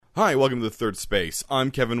Hi, welcome to the Third Space.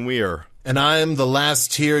 I'm Kevin Weir. And I'm the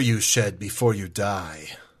last tear you shed before you die.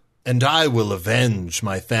 And I will avenge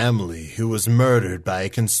my family who was murdered by a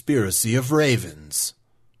conspiracy of ravens.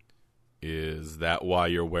 Is that why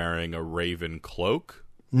you're wearing a raven cloak?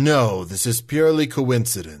 No, this is purely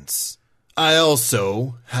coincidence. I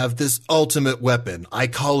also have this ultimate weapon. I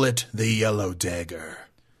call it the Yellow Dagger.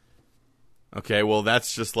 Okay, well,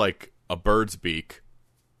 that's just like a bird's beak.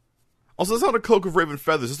 Also, it's not a cloak of raven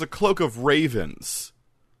feathers. It's a cloak of ravens.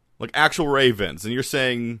 Like actual ravens. And you're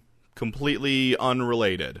saying completely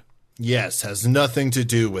unrelated. Yes, has nothing to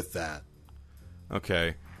do with that.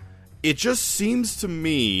 Okay. It just seems to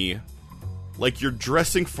me like you're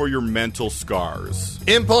dressing for your mental scars.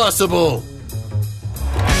 Impossible!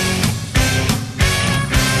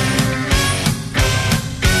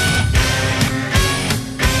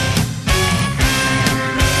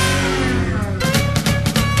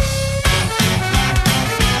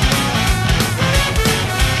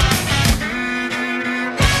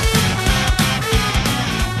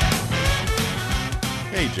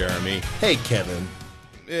 Hey, Jeremy. Hey, Kevin.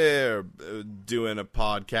 Doing a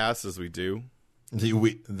podcast as we do.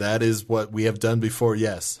 That is what we have done before,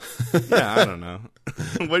 yes. Yeah, I don't know.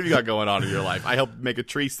 What have you got going on in your life? I helped make a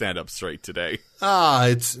tree stand up straight today.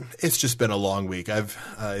 It's just been a long week.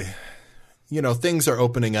 Things are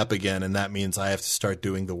opening up again, and that means I have to start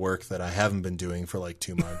doing the work that I haven't been doing for like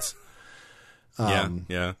 2 months.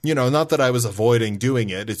 Yeah. Not that I was avoiding doing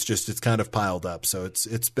it. It's kind of piled up. So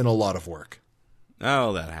it's been a lot of work.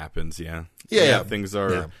 Oh, that happens. Yeah. Yeah. Things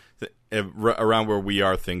are around where we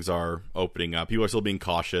are. Things are opening up. People are still being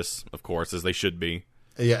cautious, of course, as they should be.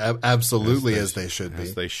 Yeah, absolutely, as they should be.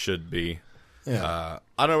 As they should be. Yeah.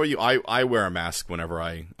 I don't know about you. I wear a mask whenever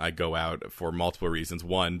I go out for multiple reasons.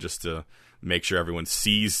 One, just to make sure everyone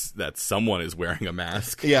sees that someone is wearing a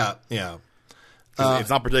mask. Yeah. It's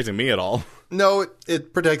not protecting me at all. No,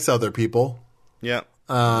 it protects other people. Yeah.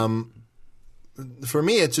 For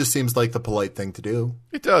me, it just seems like the polite thing to do.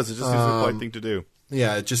 It does. It just seems like the polite thing to do.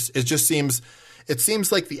 Yeah, it just seems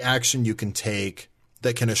like the action you can take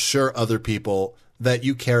that can assure other people that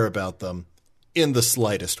you care about them in the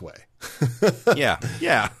slightest way. Yeah,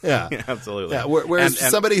 absolutely. Yeah, whereas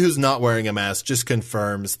somebody who's not wearing a mask just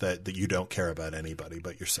confirms that you don't care about anybody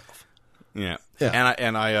but yourself. Yeah.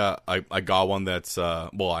 And I got one that's I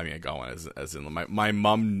got one as in my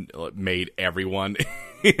mom made everyone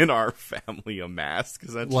in our family a mask,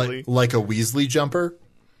 essentially. Like a Weasley jumper?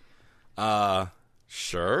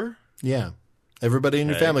 Sure. Yeah. Everybody in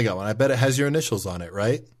your family got one. I bet it has your initials on it,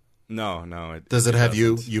 right? No. Does it have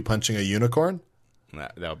you punching a unicorn?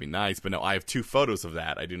 That would be nice, but no, I have 2 photos of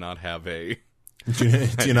that. I do not have a Do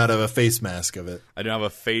you not have a face mask of it? I do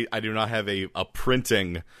not have a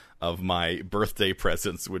printing of my birthday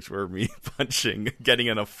presents, which were me getting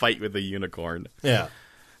in a fight with a unicorn. Yeah.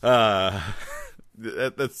 That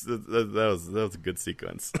was a good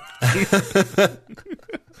sequence.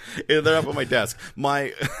 They're up on my desk.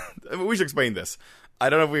 We should explain this. I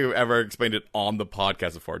don't know if we've ever explained it on the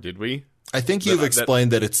podcast before, did we? I think you've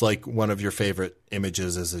explained that it's like one of your favorite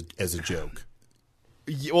images as a joke.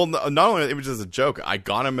 Well, not only images as a joke, I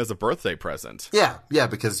got him as a birthday present. Yeah,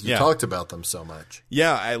 because you talked about them so much.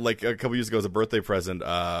 Yeah, I like a couple years ago as a birthday present.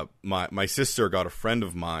 My sister got a friend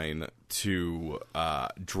of mine to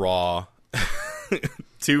draw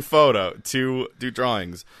two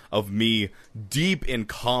drawings of me deep in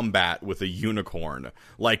combat with a unicorn.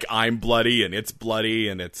 Like I'm bloody and it's bloody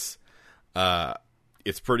and it's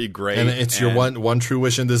pretty great. And it's your one true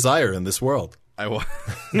wish and desire in this world.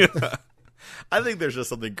 I think there's just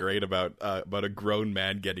something great about a grown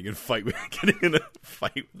man getting in a fight with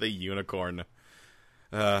a unicorn.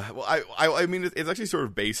 I mean, it's actually sort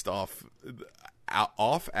of based off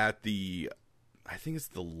at the, I think it's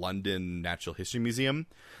the London Natural History Museum.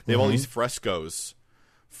 They have all these frescoes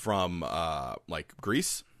from like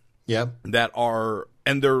Greece. Yeah, that are,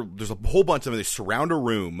 and there's a whole bunch of them. They surround a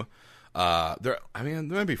room. There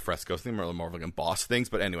might be frescoes. I think they're more of like embossed things,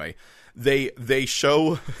 but anyway, they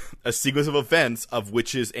show a sequence of events of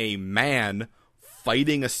which is a man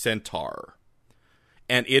fighting a centaur,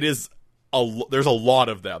 and it is there's a lot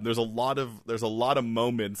of them. There's a lot of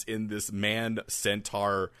moments in this man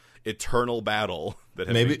centaur eternal battle that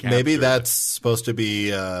have been captured. Maybe that's supposed to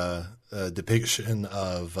be a depiction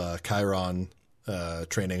of Chiron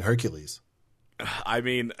training Hercules. I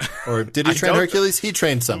mean, or did he train Hercules? He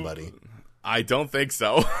trained somebody. I don't think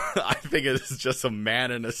so. I think it's just a man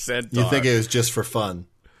and a centaur. You think it was just for fun?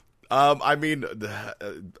 I mean,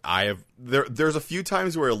 there's a few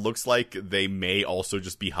times where it looks like they may also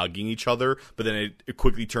just be hugging each other, but then it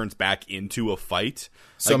quickly turns back into a fight.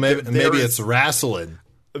 So maybe it's wrestling.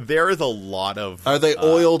 there is a lot of... Are they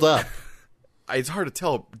oiled up? It's hard to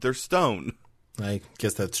tell. They're stone. I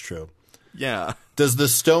guess that's true. Yeah. Does the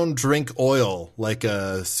stone drink oil like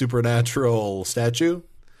a supernatural statue?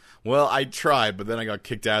 Well, I tried, but then I got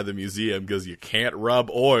kicked out of the museum because you can't rub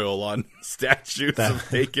oil on statues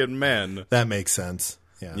of naked men. That makes sense.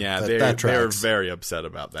 Yeah, that they're very upset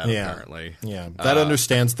about that, apparently. Yeah, that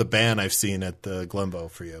understands the ban I've seen at the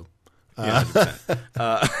Glenbow for you. Yeah,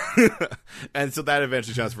 and so that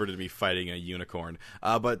eventually transferred to me fighting a unicorn.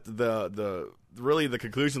 But the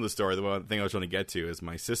conclusion of the story, the one thing I was trying to get to, is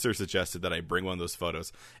my sister suggested that I bring one of those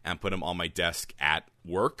photos and put them on my desk at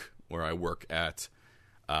work, where I work at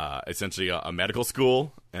essentially a medical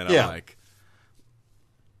school. And I'm like,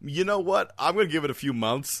 you know what? I'm going to give it a few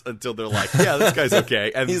months until they're like, yeah, this guy's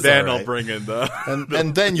okay. And then I'll bring in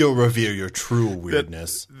and then you'll reveal your true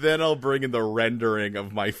weirdness. Then I'll bring in the rendering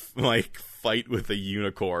of my fight with a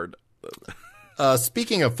unicorn.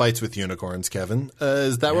 Speaking of fights with unicorns, Kevin,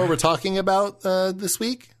 is that what we're talking about this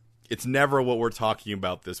week? It's never what we're talking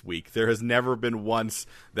about this week. There has never been once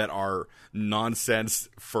that our nonsense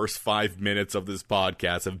first 5 minutes of this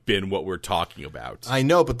podcast have been what we're talking about. I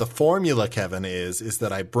know, but the formula, Kevin, is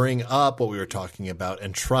that I bring up what we were talking about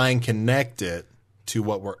and try and connect it to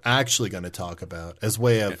what we're actually going to talk about as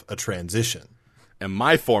way of a transition. And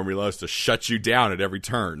my formula is to shut you down at every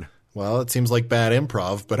turn. Well, it seems like bad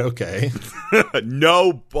improv, but okay.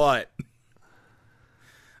 No, but...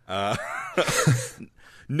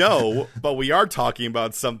 No, but we are talking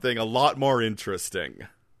about something a lot more interesting.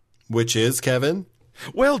 Which is, Kevin?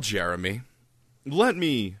 Well, Jeremy, let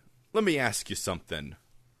me ask you something.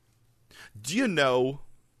 Do you know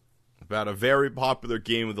about a very popular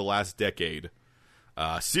game of the last decade,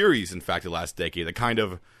 series, in fact, the last decade, that kind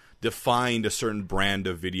of defined a certain brand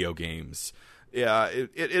of video games? Yeah,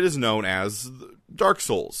 it is known as Dark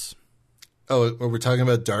Souls. Oh, we're talking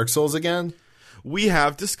about Dark Souls again? We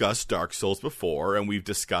have discussed Dark Souls before, and we've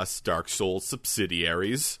discussed Dark Souls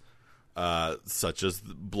subsidiaries, such as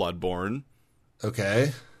Bloodborne.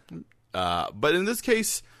 Okay. But in this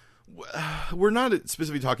case, we're not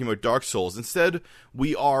specifically talking about Dark Souls. Instead,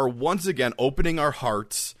 we are once again opening our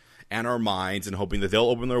hearts and our minds and hoping that they'll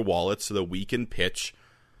open their wallets so that we can pitch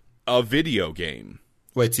a video game.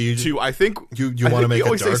 Wait, so you want to make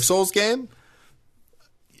a Dark Souls game?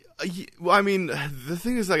 Well, I mean, the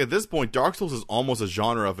thing is, like, at this point, Dark Souls is almost a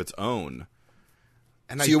genre of its own.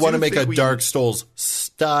 And so you want to make a Dark Souls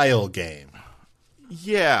style game?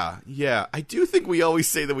 Yeah. I do think we always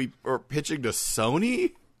say that we are pitching to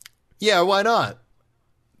Sony. Yeah, why not?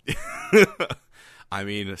 I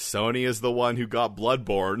mean, Sony is the one who got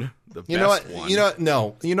Bloodborne, the best one.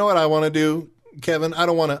 You know what I want to do, Kevin? I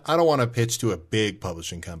don't want to pitch to a big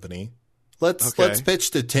publishing company. Let's pitch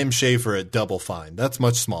to Tim Schafer at Double Fine. That's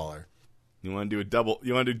much smaller. You want to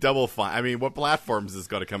do Double Fine? I mean, what platforms is this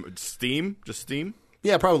going to come? Steam? Just Steam?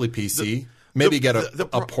 Yeah, probably PC. Maybe get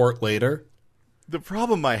a port later. The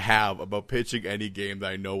problem I have about pitching any game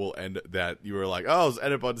that I know will end, that you were like, oh, it's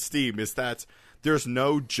end up on Steam, is that there's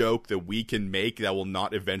no joke that we can make that will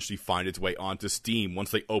not eventually find its way onto Steam once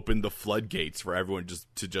they open the floodgates for everyone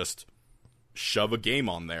to shove a game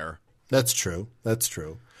on there. That's true.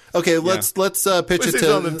 Okay, let's pitch it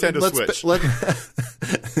to on the Nintendo Switch.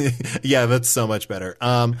 Yeah, that's so much better.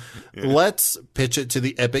 Let's pitch it to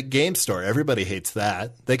the Epic Game Store. Everybody hates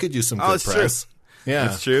that. They could use some good press. True.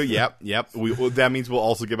 Yeah, it's true. Yep. That means we'll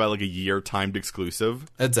also give out like a year timed exclusive.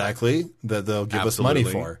 Exactly. That they'll give us money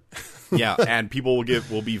for. Yeah, and people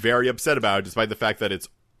will be very upset about it, despite the fact that it's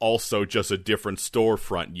also just a different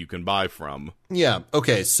storefront you can buy from. Yeah.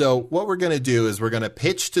 Okay. So what we're gonna do is we're gonna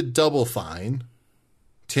pitch to Double Fine,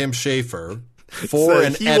 Tim Schafer, for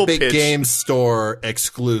an Epic Game Store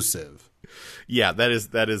exclusive. Yeah, that is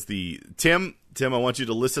the Tim. I want you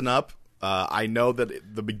to listen up. I know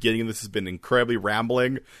that the beginning of this has been incredibly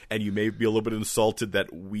rambling, and you may be a little bit insulted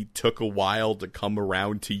that we took a while to come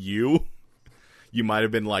around to you. You might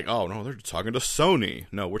have been like, oh, no, they're talking to Sony.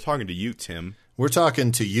 No, we're talking to you, Tim. We're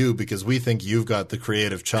talking to you because we think you've got the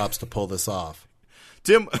creative chops to pull this off.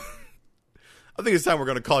 Tim, I think it's time we're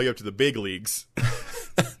going to call you up to the big leagues.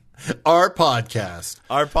 Our podcast.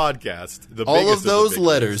 All of those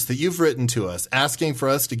letters that you've written to us asking for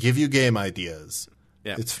us to give you game ideas.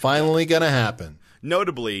 Yeah. It's finally going to happen.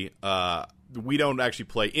 Notably, we don't actually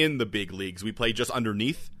play in the big leagues. We play just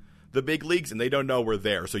underneath the big leagues, and they don't know we're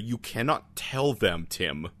there. So you cannot tell them,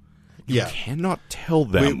 Tim. You cannot tell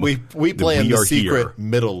them. We play in the secret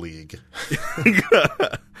middle league.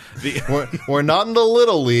 We're not in the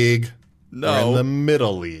little league. No. We're in the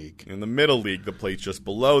middle league. In the middle league, the place just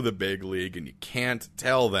below the big league, and you can't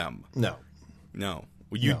tell them. No.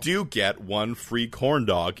 You do get one free corn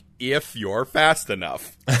dog if you're fast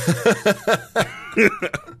enough.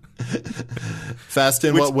 Fast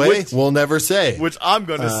in what way? We'll never say. Which I'm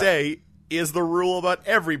going to say is the rule about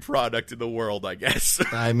every product in the world, I guess.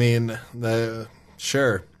 I mean,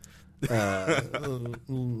 sure.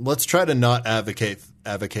 Let's try to not advocate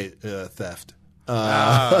theft.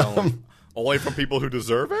 Only from people who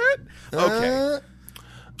deserve it? Okay.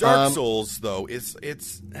 Dark Souls, though, it's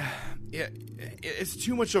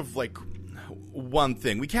too much of, like, one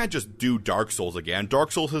thing. We can't just do Dark Souls again.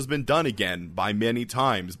 Dark Souls has been done again by many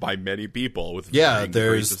times, by many people. With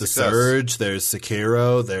there's the Surge, there's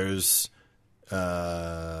Sekiro, there's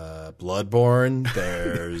Bloodborne,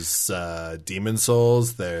 there's Demon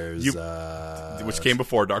Souls, there's which came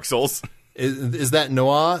before Dark Souls. Is that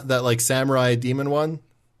Noah, that like samurai demon one?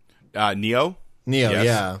 Neo,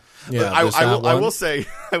 yes. Yeah. I will say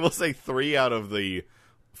 3 out of the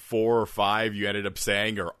 4 or 5 you ended up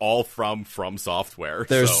saying are all from Software.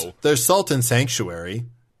 There's Salt and Sanctuary.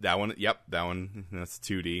 That one, yep, that's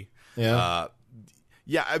 2D. Yeah,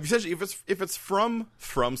 essentially, if it's from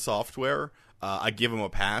Software, I give them a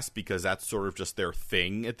pass because that's sort of just their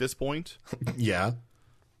thing at this point. Yeah.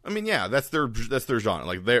 I mean, yeah, that's their genre.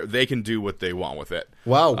 Like they can do what they want with it.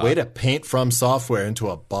 Wow, way to paint From Software into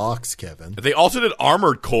a box, Kevin. If they also did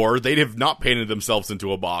Armored Core, they'd have not painted themselves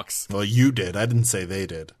into a box. Well, you did. I didn't say they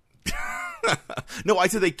did. No, I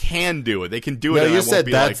said they can do it. They can do it. No, you said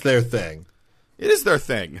that's their thing. It is their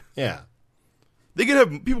thing. Yeah.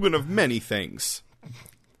 People can have many things.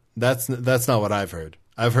 That's not what I've heard.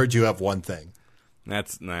 I've heard you have one thing.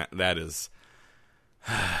 That is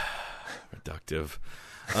reductive.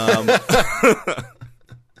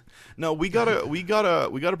 No, we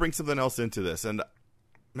gotta bring something else into this, and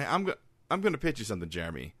man, I'm gonna pitch you something,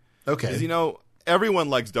 Jeremy. Okay. Because everyone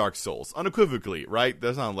likes Dark Souls unequivocally, right?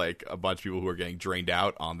 There's not like a bunch of people who are getting drained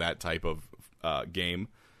out on that type of game.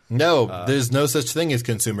 No, there's no such thing as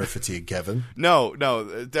consumer fatigue, Kevin. No,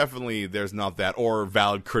 definitely there's not that, or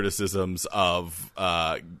valid criticisms of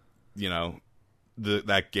that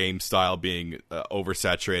game style being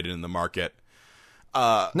oversaturated in the market.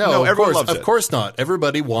 No, everyone loves it. Of course not.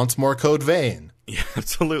 Everybody wants more Code Vein. Yeah,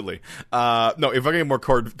 absolutely. No, if I get more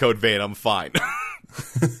Code Vein, I'm fine.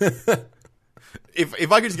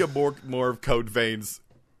 If I could just get more of Code Vein's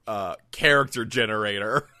character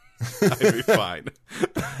generator, I'd be fine.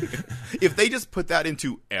 If they just put that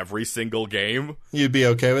into every single game, you'd be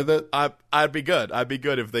okay with it? I'd be good. I'd be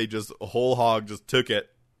good if they just whole hog just took it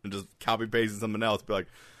and just copy pasted something else. Be like,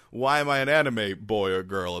 why am I an anime boy or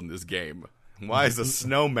girl in this game? Why is a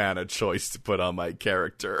snowman a choice to put on my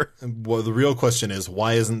character? Well, the real question is,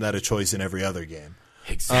 why isn't that a choice in every other game?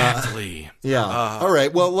 Exactly. Yeah. All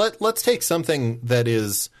right. Well, let's take something that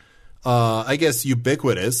is, I guess,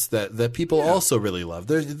 ubiquitous that people also really love.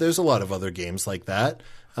 There's a lot of other games like that.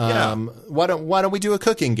 Why don't we do a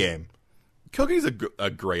cooking game? Cooking's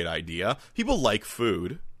a great idea. People like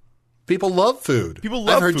food. People love food.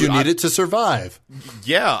 I've heard food. You need it to survive.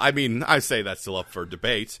 Yeah, I mean, I say that's still up for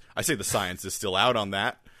debate. I say the science is still out on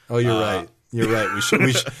that. Oh, you're right. You're right. We should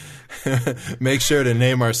make sure to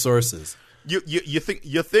name our sources. You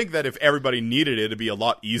think that if everybody needed it, it'd be a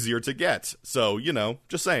lot easier to get. So,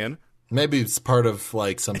 just saying. Maybe it's part of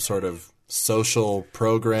like some sort of social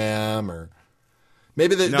program, or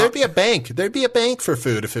maybe there'd be a bank. There'd be a bank for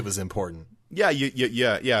food if it was important. Yeah, you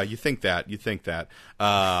think that.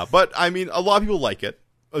 But I mean, a lot of people like it.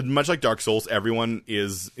 Much like Dark Souls, everyone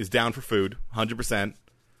is down for food, 100%.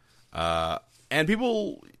 And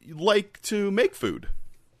people like to make food.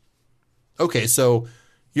 Okay, so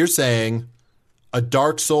you're saying a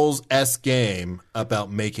Dark Souls-esque game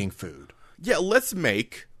about making food. Yeah, let's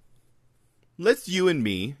you and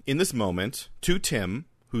me, in this moment, to Tim,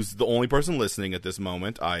 who's the only person listening at this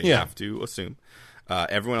moment, I have to assume.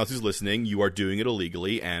 Everyone else who's listening, you are doing it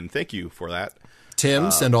illegally, and thank you for that. Tim,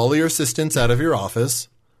 send all your assistants out of your office.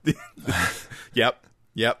 Yep.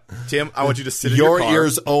 Tim, I want you to sit in your car. Your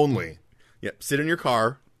ears only. Yep, sit in your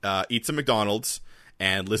car, eat some McDonald's,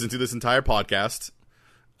 and listen to this entire podcast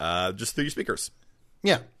just through your speakers.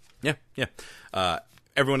 Yeah.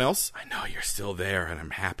 Everyone else, I know you're still there, and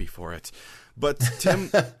I'm happy for it. But, Tim,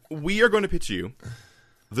 we are going to pitch you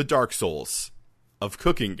the Dark Souls of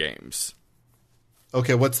cooking games.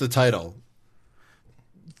 Okay, what's the title?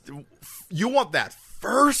 You want that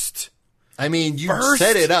first? I mean, you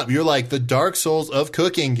set it up. You're like, the Dark Souls of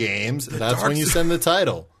cooking games. That's when you send the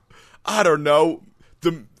title. I don't know.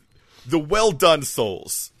 The well done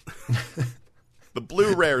souls. The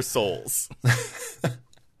blue rare souls.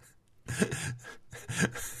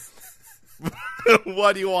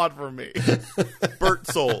 What do you want from me? Burt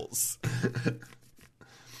souls.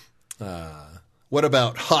 What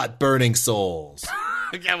about hot burning souls?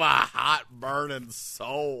 Give a hot burning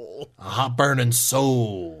soul. A hot burning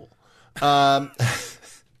soul.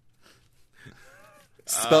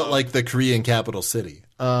 Spelt like the Korean capital city.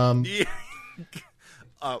 Yeah.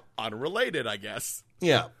 Unrelated, I guess.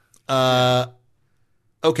 Yeah.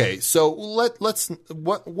 Okay, so let's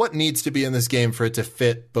what needs to be in this game for it to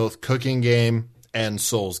fit both cooking game and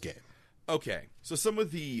Souls game? Okay, so some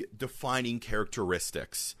of the defining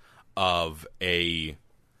characteristics of a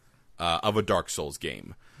Dark Souls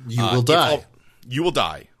game. You will die. You will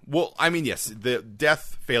die. Well, I mean, yes, the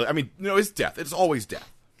death failure. I mean, no, it's death. It's always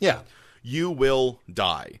death. Yeah. You will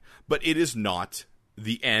die, but it is not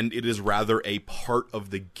the end. It is rather a part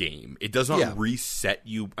of the game. It does not reset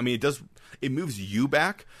you. I mean, it does. It moves you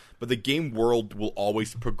back, but the game world will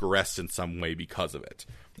always progress in some way because of it.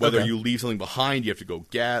 Whether you leave something behind, you have to go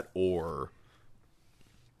get, or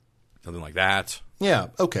something like that. Yeah.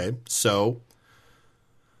 Okay. So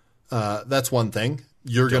that's one thing.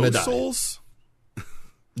 You're gonna die. Souls?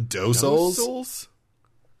 Souls?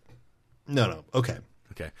 No. Okay.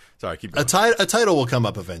 Okay. Sorry, keep going. A title will come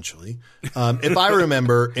up eventually. If I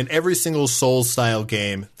remember, in every single Souls-style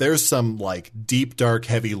game, there's some like deep, dark,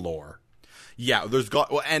 heavy lore. Yeah,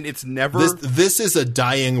 and it's never. This is a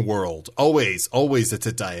dying world. Always, it's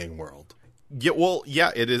a dying world. Yeah, well,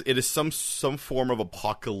 yeah, it is. It is some form of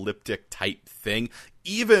apocalyptic type thing.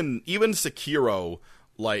 Even Sekiro,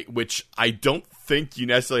 like, which I don't think you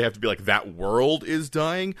necessarily have to be like that world is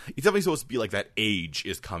dying. It's definitely supposed to be like that age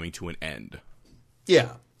is coming to an end.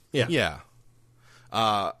 Yeah.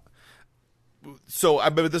 But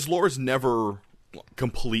this lore is never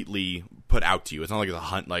completely put out to you. It's not like it's a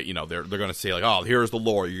hunt. Like, you know, they're going to say like, oh, here's the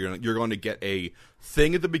lore. You're going to get a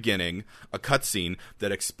thing at the beginning, a cutscene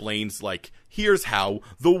that explains like, here's how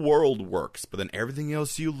the world works. But then everything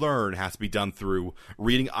else you learn has to be done through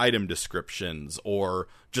reading item descriptions or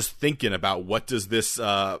just thinking about what does this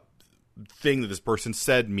thing that this person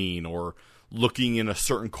said mean, or looking in a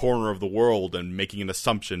certain corner of the world and making an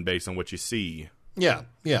assumption based on what you see. Yeah.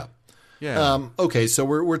 Okay, so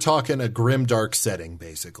we're talking a grim dark setting,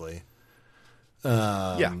 basically.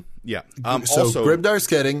 Yeah. So also, grim dark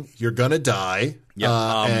setting, you're gonna die.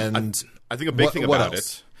 Yeah. And I think a big thing about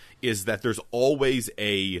it is that there's always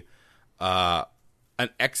an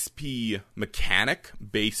XP mechanic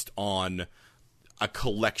based on a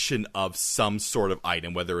collection of some sort of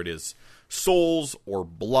item, whether it is souls or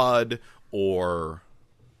blood or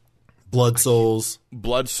blood souls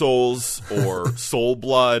or soul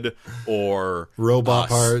blood or robot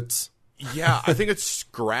parts. Yeah, I think it's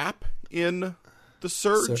scrap in the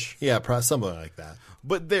Surge. Something like that.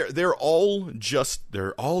 But they're all just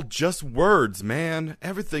words, man.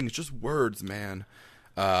 Everything's just words, man.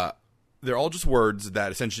 They're all just words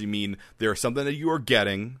that essentially mean there's something that you are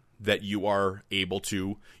getting that you are able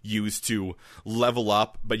to use to level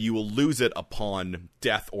up, but you will lose it upon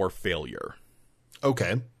death or failure.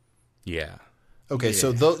 Okay. Yeah. Okay, yeah.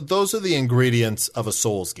 So those are the ingredients of a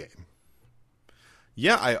Souls game.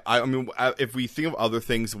 Yeah, I mean, if we think of other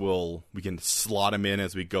things, we can slot them in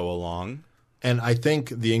as we go along. And I think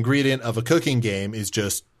the ingredient of a cooking game is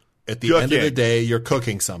just, at the end of the day, you're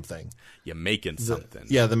cooking something. You're making something.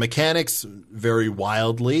 The mechanics vary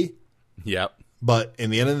wildly. Yep. But in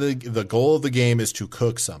the end of the goal of the game is to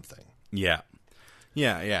cook something. Yeah.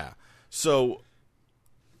 So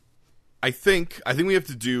I think we have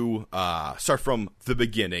to do start from the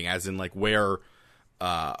beginning, as in like where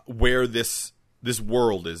this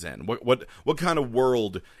world is in. What kind of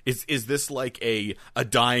world is this? Like a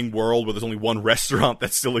dying world where there's only one restaurant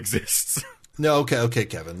that still exists? No, okay,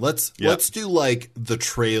 Kevin. Let's do like the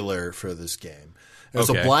trailer for this game. There's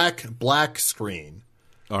a black screen.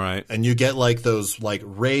 All right. And you get like those like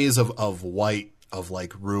rays of white of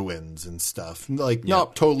like ruins and stuff. Like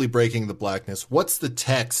not totally breaking the blackness. What's the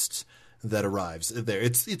text that arrives there?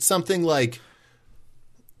 It's something like,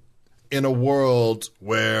 in a world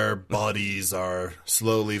where bodies are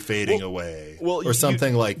slowly fading away, or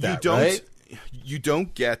something like that, right? You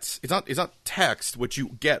don't get it's not text. What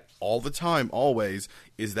you get all the time, always,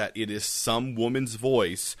 is that it is some woman's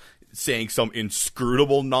voice saying some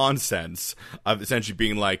inscrutable nonsense of essentially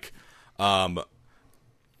being like, long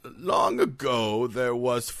ago there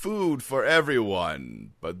was food for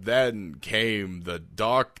everyone, but then came the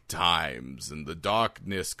dark times, and the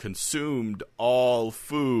darkness consumed all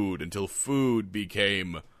food until food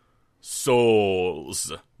became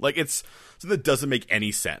souls. Like, it's something that doesn't make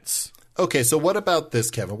any sense. Okay, so what about this,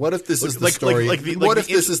 Kevin? What if this is the story? What if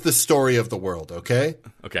this is the story of the world? Okay.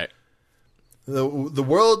 Okay. The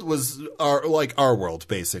world was our world,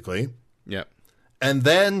 basically. Yeah. And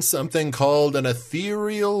then something called an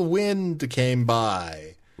ethereal wind came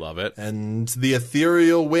by. Love it. And the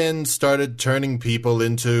ethereal wind started turning people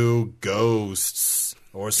into ghosts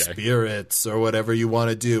or spirits or whatever you want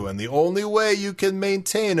to do. And the only way you can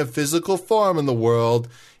maintain a physical form in the world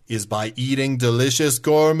is by eating delicious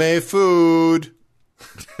gourmet food.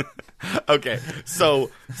 Okay, so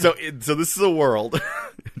this is a world.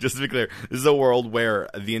 Just to be clear, this is a world where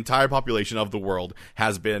the entire population of the world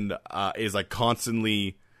has been is like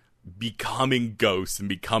constantly becoming ghosts and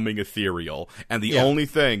becoming ethereal, and the only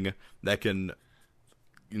thing that can,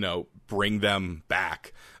 bring them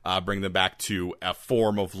back to a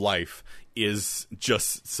form of life is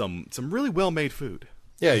just some really well made food.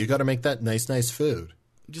 Yeah, you got to make that nice food.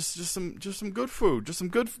 Just some good food. Just some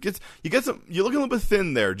good. You're looking a little bit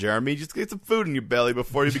thin there, Jeremy. Just get some food in your belly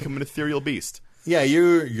before you become an ethereal beast. Yeah,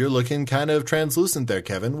 you're looking kind of translucent there,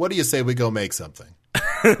 Kevin. What do you say we go make something?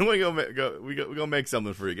 we go make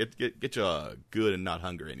something for you. Get you good and not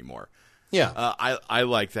hungry anymore. Yeah, I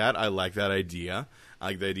like that. I like that idea. I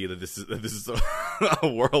like the idea that this is a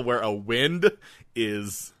world where a wind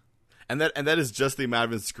is, and that is just the amount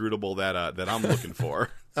of inscrutable that I'm looking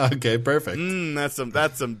for. Okay, perfect. That's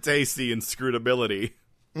some tasty inscrutability.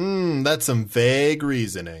 That's some vague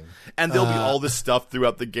reasoning. And there'll be all this stuff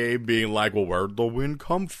throughout the game being like, well, where'd the wind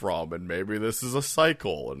come from? And maybe this is a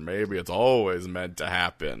cycle, and maybe it's always meant to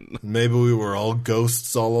happen. Maybe we were all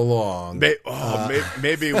ghosts all along.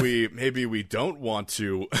 Maybe we don't want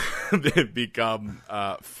to become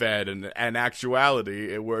fed, and in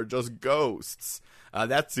actuality, we're just ghosts.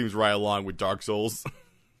 That seems right along with Dark Souls.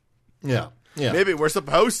 Yeah. Maybe we're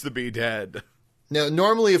supposed to be dead. Now,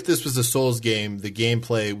 normally if this was a Souls game, the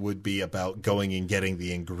gameplay would be about going and getting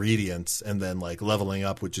the ingredients, and then like leveling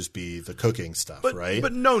up would just be the cooking stuff, right?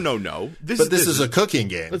 But no. This is a cooking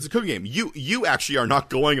game. It's a cooking game. You actually are not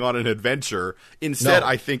going on an adventure. Instead,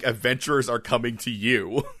 I think adventurers are coming to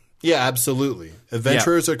you. Yeah, absolutely.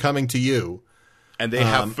 Adventurers are coming to you. And they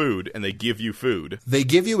have food, and they give you food. They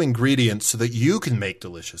give you ingredients so that you can make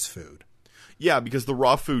delicious food. Yeah, because the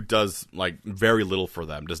raw food does like very little for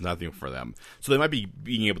them, does nothing for them. So they might be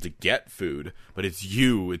being able to get food, but it's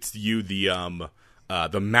you the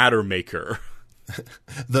matter maker.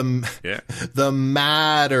 The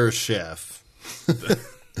matter chef.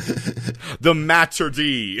 The matter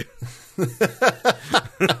D.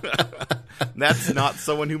 That's not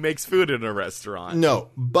someone who makes food in a restaurant. No,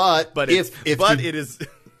 but it is.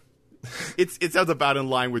 It sounds about in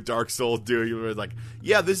line with Dark Souls doing it. It's like,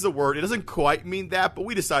 yeah, this is a word. It doesn't quite mean that, but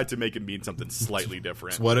we decided to make it mean something slightly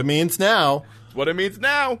different. It's what it means now.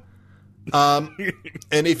 And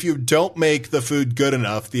if you don't make the food good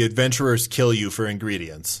enough, the adventurers kill you for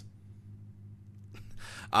ingredients.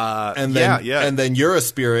 And then you're a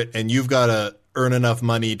spirit, and you've got to earn enough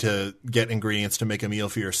money to get ingredients to make a meal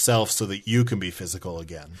for yourself so that you can be physical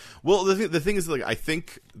again. Well, the thing is, like, I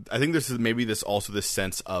think this is maybe this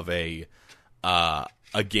sense of a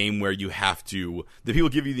game where you have to, the people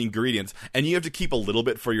give you the ingredients and you have to keep a little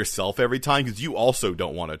bit for yourself every time because you also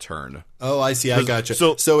don't want to turn. Oh, I see. I gotcha.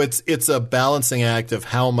 So it's a balancing act of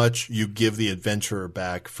how much you give the adventurer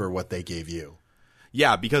back for what they gave you.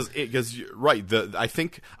 Yeah, because right.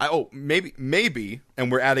 Maybe, and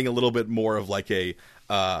we're adding a little bit more of like a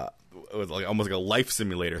almost like a life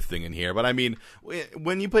simulator thing in here. But I mean,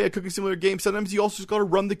 when you play a cooking simulator game, sometimes you also just got to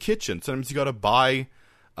run the kitchen. Sometimes you got to buy.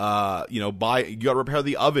 You got to repair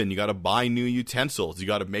the oven. You got to buy new utensils. You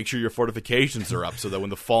got to make sure your fortifications are up so that when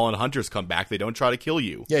the fallen hunters come back, they don't try to kill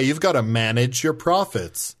you. Yeah, you've got to manage your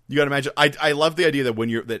profits. You got to imagine. I love the idea that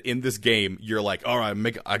that in this game you're like, all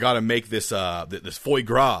right, I got to make this this foie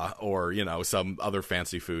gras or some other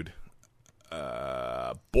fancy food,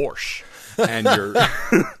 borscht, and you're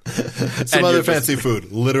some other fancy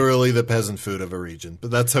food, literally the peasant food of a region. But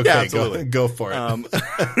that's okay. Yeah, absolutely. Go for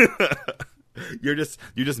it. You're just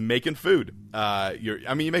making food.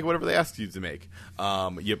 You make whatever they ask you to make.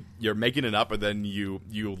 You're making it up, and then you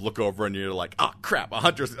look over and you're like, oh crap,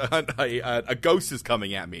 a ghost is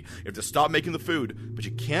coming at me. You have to stop making the food, but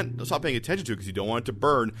you can't stop paying attention to it because you don't want it to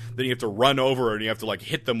burn. Then you have to run over and you have to like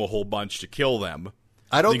hit them a whole bunch to kill them.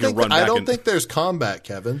 I don't think there's combat,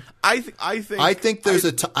 Kevin. I think there's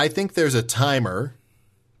a timer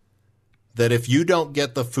that if you don't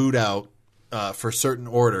get the food out for certain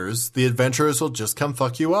orders, the adventurers will just come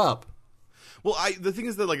fuck you up. Well, the thing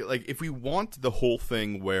is that like if we want the whole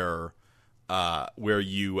thing where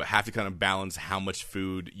you have to kind of balance how much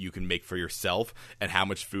food you can make for yourself and how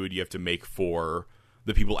much food you have to make for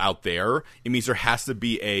the people out there, it means there has to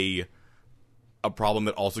be a problem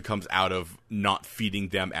that also comes out of not feeding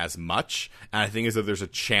them as much. And I think is that there's a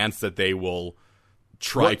chance that they will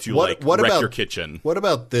try to wreck your kitchen. What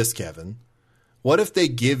about this, Kevin? What if they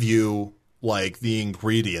give you like the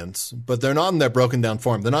ingredients, but they're not in their broken down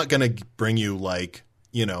form? They're not going to bring you like,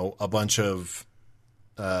 a bunch of,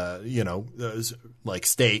 like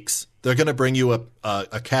steaks. They're going to bring you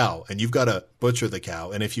a cow, and you've got to butcher the cow.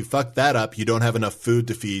 And if you fuck that up, you don't have enough food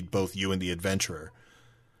to feed both you and the adventurer.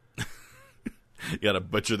 You got to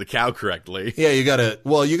butcher the cow correctly. Yeah, you got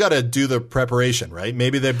to do the preparation, right?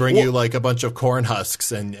 Maybe they bring you like a bunch of corn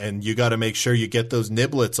husks, and you got to make sure you get those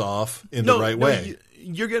niblets off in the right way.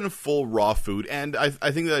 You're getting full raw food, and I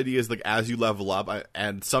think the idea is like as you level up,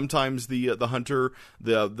 and sometimes the hunter,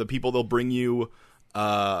 the people, they'll bring you,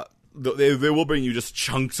 they will bring you just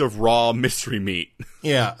chunks of raw mystery meat.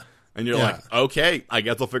 Yeah. And you're like, okay, I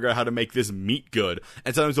guess I'll figure out how to make this meat good.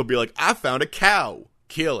 And sometimes they'll be like, I found a cow,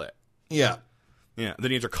 kill it. Yeah. Yeah,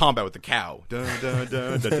 then you enter combat with the cow. Dun, dun,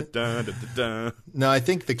 dun, dun, dun, dun, dun. No, I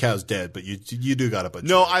think the cow's dead, but you do got to butcher.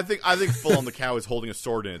 No, I think full on the cow is holding a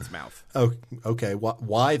sword in its mouth. Oh, okay.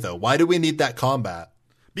 Why though? Why do we need that combat?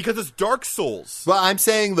 Because it's Dark Souls. Well, I'm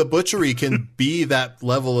saying the butchery can be that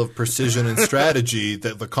level of precision and strategy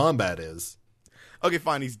that the combat is. Okay,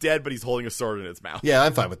 fine. He's dead, but he's holding a sword in his mouth. Yeah,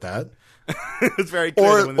 I'm fine with that. It's very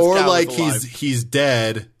clear that when this cow like is alive. he's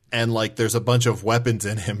dead. And, like, there's a bunch of weapons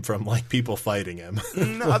in him from, like, people fighting him.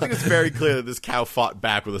 No, I think it's very clear that this cow fought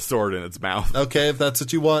back with a sword in its mouth. Okay, if that's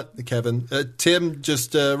what you want, Kevin. Tim,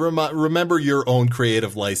 just remember your own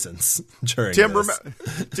creative license during this.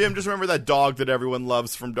 Tim, just remember that dog that everyone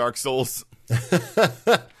loves from Dark Souls.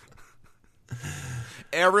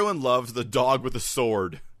 Everyone loves the dog with a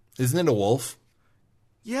sword. Isn't it a wolf?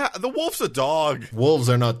 Yeah, the wolf's a dog. Wolves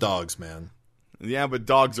are not dogs, man. Yeah, but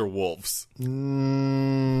dogs are wolves.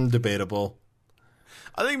 Debatable.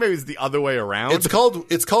 I think maybe it's the other way around.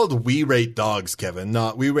 It's called We Rate Dogs, Kevin.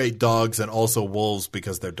 Not We Rate Dogs and also wolves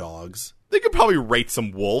because they're dogs. They could probably rate some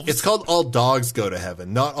wolves. It's called All Dogs Go to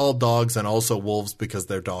Heaven. Not all dogs and also wolves because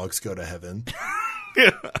their dogs go to heaven.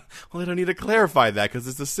 Well, they don't need to clarify that because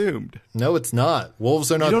it's assumed. No, it's not.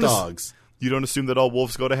 Wolves are not dogs. You don't assume that all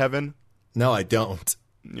wolves go to heaven? No, I don't.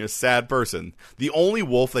 You're a sad person. The only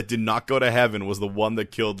wolf that did not go to heaven was the one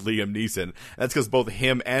that killed Liam Neeson. That's because both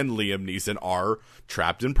him and Liam Neeson are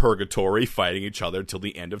trapped in purgatory, fighting each other till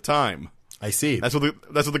the end of time. I see. That's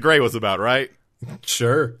what the Grey was about, right?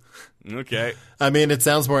 Sure. Okay. I mean, it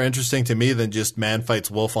sounds more interesting to me than just man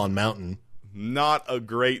fights wolf on mountain. Not a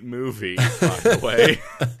great movie, by the way.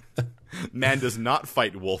 Man does not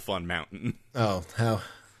fight wolf on mountain. Oh, how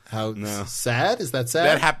no. Sad? Is that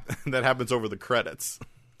sad? That happens over the credits.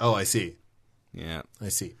 Oh, I see. Yeah. I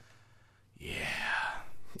see. Yeah.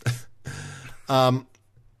 All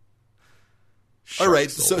right.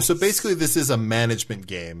 So basically this is a management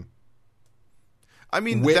game. I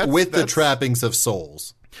mean, with the trappings of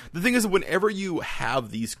Souls. The thing is, whenever you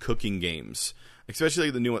have these cooking games, especially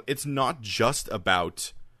the new one, it's not just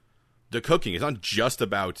about the cooking. It's not just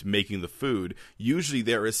about making the food. Usually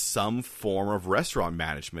there is some form of restaurant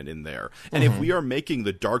management in there. And if we are making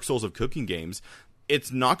the Dark Souls of cooking games,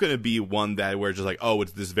 it's not going to be one that where it's just like, oh,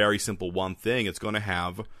 it's this very simple one thing. It's going to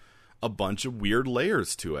have a bunch of weird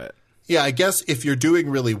layers to it. Yeah, I guess if you're doing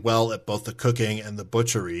really well at both the cooking and the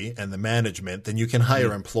butchery and the management, then you can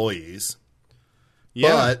hire employees.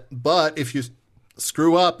 Yeah. But if you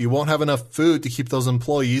screw up, you won't have enough food to keep those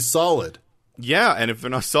employees solid. Yeah, and if they're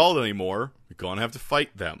not solid anymore, you're going to have to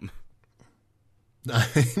fight them.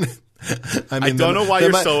 I don't know why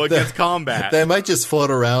you're so against combat. They might just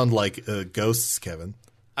float around like ghosts, Kevin.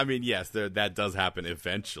 I mean, yes, that does happen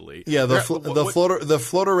eventually. Yeah, they'll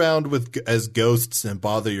float around as ghosts and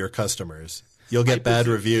bother your customers. You'll get bad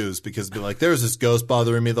reviews because it'll be like, there's this ghost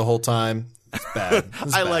bothering me the whole time. It's bad.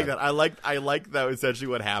 I like that. I like that. Essentially,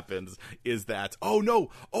 what happens is that oh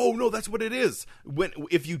no, that's what it is.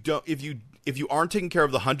 If you aren't taking care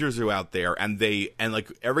of the hunters who are out there, and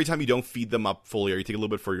like every time you don't feed them up fully, or you take a little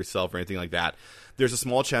bit for yourself or anything like that, there's a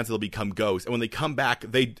small chance they'll become ghosts. And when they come back,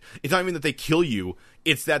 it's not even that they kill you;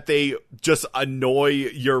 it's that they just annoy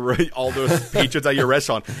all those patrons at your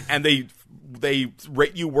restaurant, and they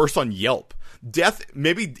rate you worse on Yelp. Death,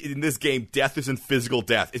 maybe in this game, death isn't physical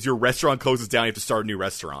death. It's your restaurant closes down, you have to start a new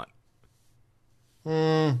restaurant.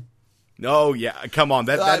 No, yeah, come on.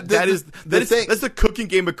 That's the cooking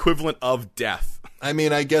game equivalent of death. I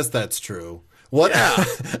mean, I guess that's true. What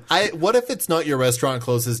if it's not your restaurant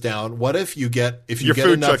closes down? What if your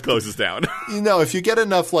food truck closes down? If you get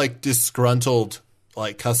enough like disgruntled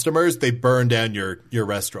like customers, they burn down your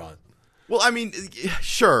restaurant. Well, I mean,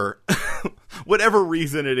 sure. whatever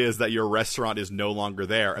reason it is that your restaurant is no longer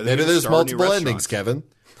there. Maybe there's multiple endings, Kevin.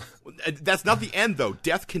 That's not the end, though.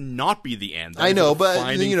 Death cannot be the end. I know,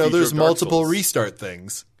 but there's multiple restart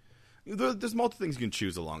things. There's multiple things you can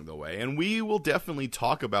choose along the way, and we will definitely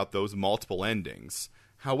talk about those multiple endings.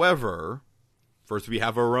 However, first we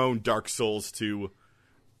have our own Dark Souls to,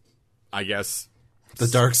 I guess, the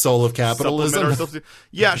Dark Soul of capitalism.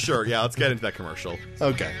 Yeah, sure. Yeah, let's get into that commercial.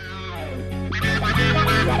 Okay.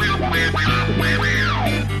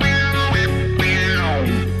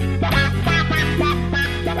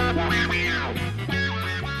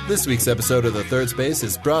 This week's episode of The Third Space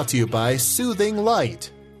is brought to you by Soothing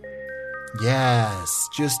Light. Yes,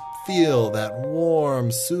 just feel that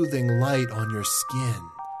warm, soothing light on your skin.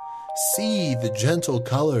 See the gentle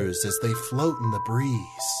colors as they float in the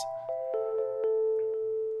breeze.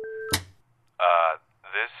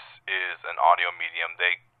 This is an audio medium.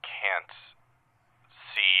 They can't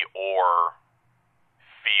see or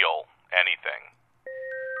feel anything.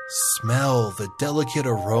 Smell the delicate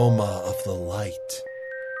aroma of the light.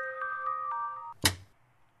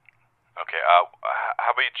 Okay, how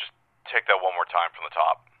about you just take that one more time from the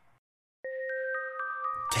top?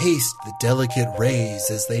 Taste the delicate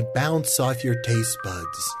rays as they bounce off your taste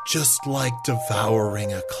buds, just like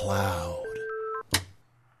devouring a cloud.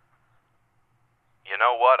 You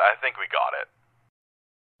know what? I think we got it.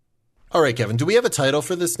 All right, Kevin, do we have a title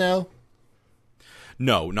for this now?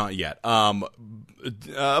 No, not yet.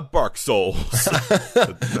 Bark Souls.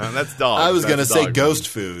 That's dog. I was going to say ghost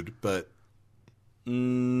food, but...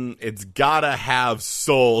 it's gotta have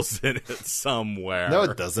souls in it somewhere. No,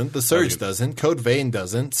 it doesn't. The Surge doesn't. Code Vein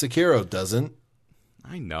doesn't. Sekiro doesn't.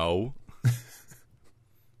 I know.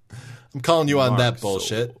 I'm calling you on that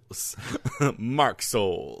bullshit. Mark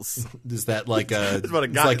Souls. Is that like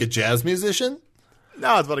a jazz musician?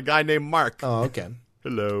 No, it's about a guy named Mark. Oh, okay.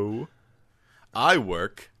 Hello. I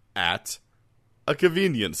work at a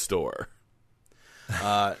convenience store.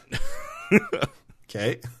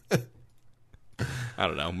 Okay. I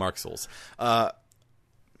don't know, Mark Souls.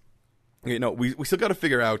 We still got to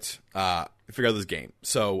figure out this game.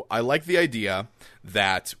 So I like the idea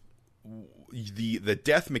that the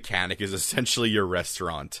death mechanic is essentially your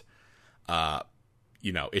restaurant.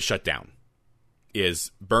 Is shut down,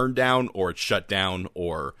 is burned down, or it's shut down,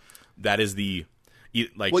 or that is the.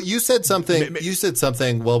 Well, you said something. You said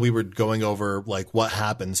something while we were going over like what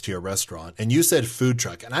happens to your restaurant, and you said food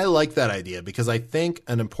truck, and I like that idea because I think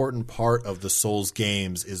an important part of the Souls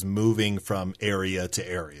games is moving from area to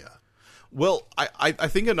area. Well, I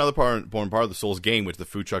think another important part of the Souls game, which the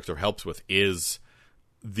food trucks helps with, is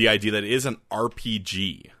the idea that it is an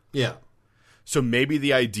RPG. Yeah. So maybe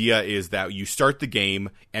the idea is that you start the game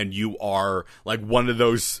and you are like one of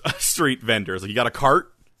those street vendors. Like you got a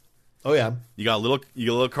cart. Oh yeah, you got a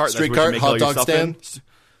little cart. Street cart, hot dog stand.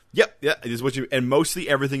 Yep, yeah. It is what you, and mostly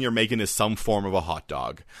everything you're making is some form of a hot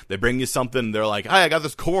dog. They bring you something. They're like, "Hey, I got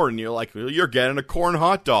this corn." And you're like, "You're getting a corn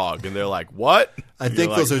hot dog." And they're like, "What?" I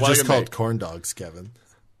think those are just called corn dogs, Kevin.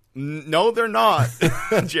 No, they're not,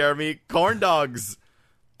 Jeremy. Corn dogs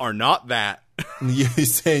are not that. You're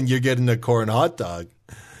saying you're getting a corn hot dog.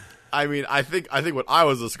 I mean, I think what I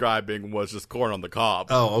was describing was just corn on the cob.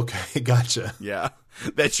 Oh, okay, gotcha. Yeah,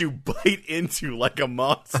 that you bite into like a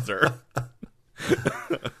monster.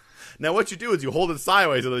 Now, what you do is you hold it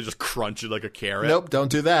sideways and then just crunch it like a carrot. Nope, don't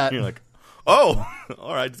do that. And you're like, oh,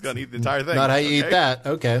 all right, just gonna eat the entire thing. Not how you eat that.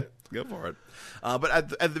 Okay, go for it. But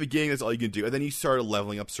at the beginning, that's all you can do, and then you start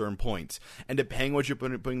leveling up certain points. And depending on what you're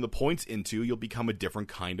putting the points into, you'll become a different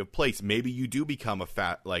kind of place. Maybe you do become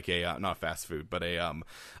not fast food, but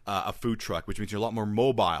a food truck, which means you're a lot more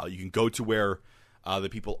mobile. You can go to where the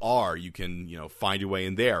people are. You can find your way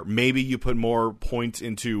in there. Maybe you put more points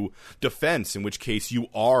into defense, in which case you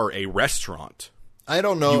are a restaurant. I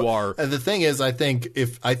don't know. You are. The thing is, I think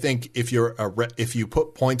if you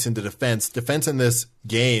put points into defense in this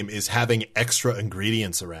game is having extra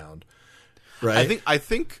ingredients around, right?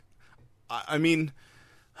 I mean,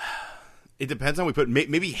 it depends on what we put.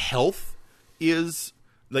 Maybe health is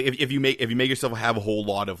like if you make yourself have a whole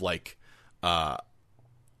lot of like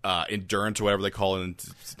endurance or whatever they call it.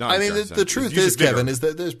 I mean, the truth is, Kevin, is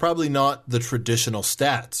that there's probably not the traditional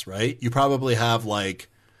stats, right? You probably have like,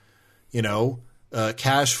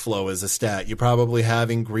 cash flow as a stat. You probably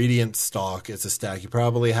have ingredient stock as a stat. You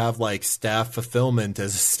probably have like staff fulfillment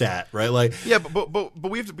as a stat, right? Like, yeah, but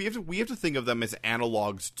we have to think of them as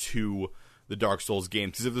analogs to the Dark Souls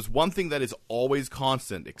games, because if there's one thing that is always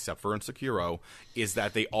constant, except for in Sekiro, is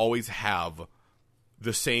that they always have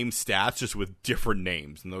the same stats just with different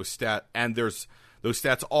names, and there's Those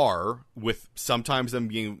stats are, with sometimes them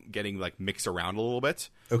getting like mixed around a little bit.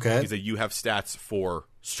 Okay. Is that you have stats for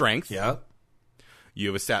strength. Yeah. You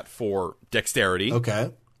have a stat for dexterity.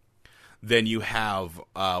 Okay. Then you have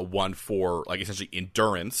one for like essentially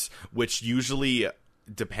endurance, which usually,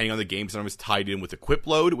 depending on the game, sometimes tied in with equip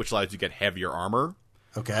load, which allows you to get heavier armor.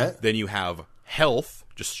 Okay. Then you have health,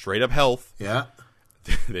 just straight up health. Yeah.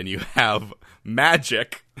 Then you have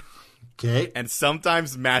magic. Okay. And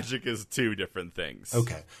sometimes magic is two different things.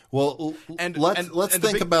 Okay. Well, let's and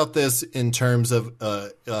think about this in terms of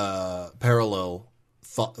parallel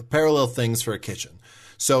things for a kitchen.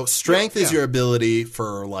 So strength is your ability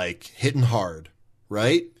for like hitting hard,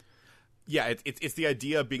 right? Yeah, it's the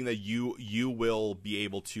idea being that you will be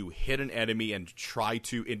able to hit an enemy and try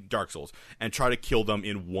to, in Dark Souls, and try to kill them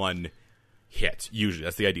in one hit. Usually,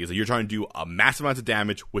 that's the idea. So you're trying to do a massive amount of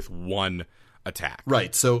damage with one attack.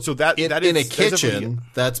 Right. So that in is, a kitchen,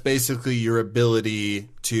 that's basically your ability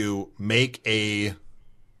to make to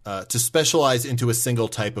specialize into a single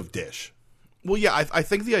type of dish. Well, yeah, I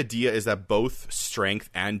think the idea is that both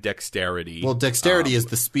strength and dexterity. Well, dexterity is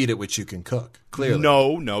the speed at which you can cook. Clearly,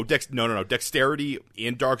 no. Dexterity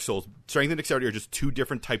in Dark Souls, strength and dexterity are just two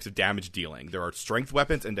different types of damage dealing. There are strength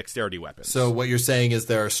weapons and dexterity weapons. So what you're saying is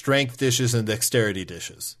there are strength dishes and dexterity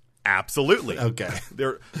dishes. Absolutely. Okay.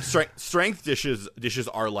 There strength dishes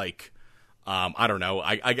are like. I don't know.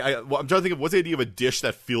 I'm trying to think of what's the idea of a dish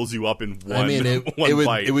that fills you up in one. I mean,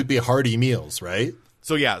 bite. It would be hearty meals, right?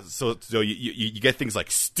 So yeah, so you get things like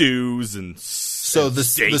stews and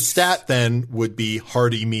the stat then would be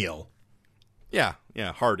hearty meal. Yeah,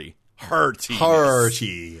 heartiness.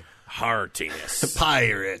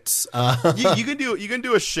 Pirates. You can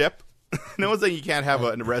do a ship. No one's saying you can't have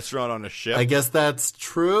a restaurant on a ship. I guess that's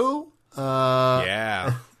true.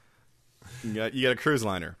 Yeah, you got a cruise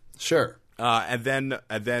liner. Sure. And then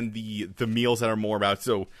the meals that are more about,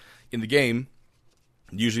 so in the game.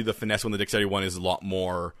 Usually the finesse one, the dexterity one, is a lot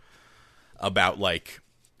more about like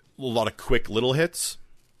a lot of quick little hits.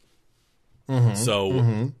 Mm-hmm,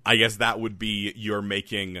 so I guess that would be you're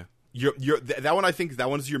making that one. I think that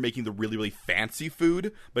one is you're making the really really fancy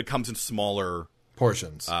food, but it comes in smaller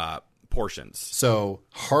portions. Portions. So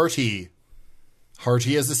hearty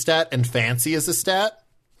as a stat and fancy as a stat.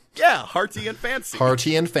 Yeah, hearty and fancy.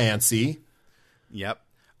 Hearty and fancy. Yep.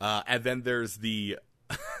 And then there's the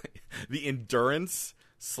the endurance.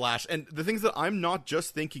 And the things that I'm not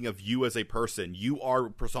just thinking of you as a person, you are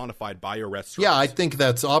personified by your restaurant. Yeah, I think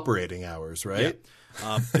that's operating hours, right?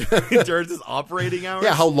 Yeah. Endurance is operating hours.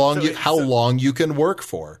 Yeah, how long you can work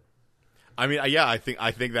for. I mean, yeah, I think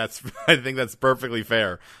that's perfectly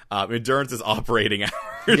fair. Endurance is operating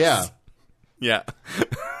hours. Yeah, yeah.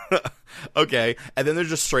 Okay, and then there's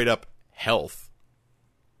just straight up health.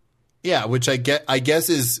 Yeah, which I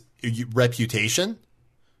guess is reputation.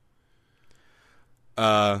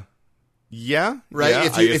 Yeah, right.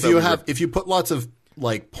 Yeah, if you put lots of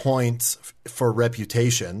like points for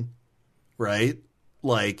reputation, right?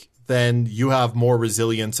 Like then you have more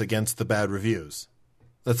resilience against the bad reviews.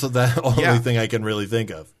 That's the only thing I can really think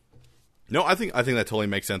of. No, I think that totally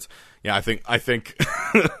makes sense. Yeah, I think.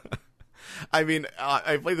 I mean,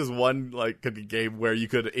 I played this one like cooking game where you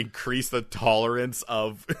could increase the tolerance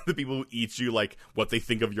of the people who eat you, like what they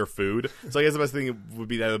think of your food. So I guess the best thing would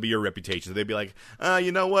be that it would be your reputation. So they'd be like,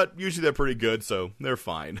 you know what? Usually they're pretty good, so they're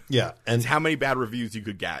fine. Yeah, and it's how many bad reviews you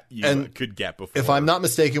could get before. If I'm not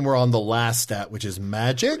mistaken, we're on the last stat, which is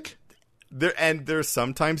magic. There's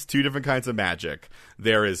sometimes two different kinds of magic.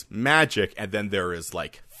 There is magic, and then there is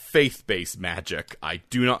like faith-based magic.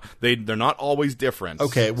 They're not always different.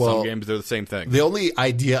 Okay, well, some games they're the same thing. The only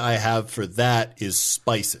idea I have for that is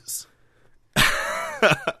spices.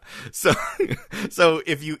 So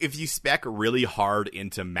if you spec really hard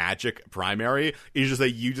into magic primary, you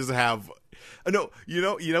just have no. You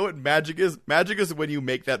know what magic is? Magic is when you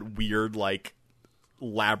make that weird like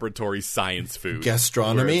laboratory science food.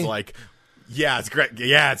 Gastronomy? It's like, yeah, it's great.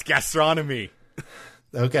 Yeah, it's gastronomy.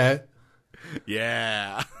 Okay.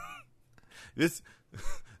 Yeah. This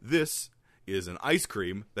is an ice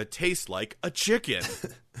cream that tastes like a chicken.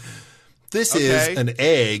 This is an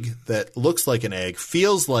egg that looks like an egg,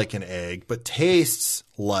 feels like an egg, but tastes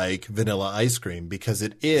like vanilla ice cream because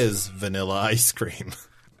it is vanilla ice cream.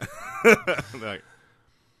 Like,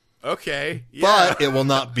 okay. Yeah. But it will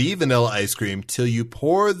not be vanilla ice cream till you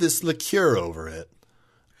pour this liqueur over it.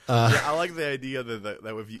 Yeah, I like the idea that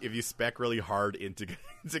if you spec really hard into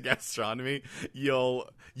gastronomy, you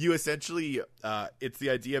essentially it's the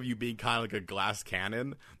idea of you being kind of like a glass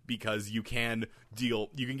cannon, because you can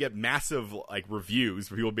get massive like reviews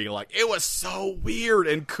for people being like, it was so weird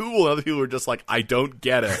and cool, and other people are just like, I don't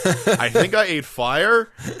get it. I think I ate fire.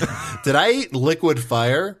 Did I eat liquid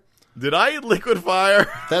fire? Did I eat liquid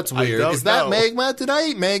fire? That's weird. Is that magma? Did I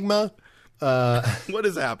eat magma? What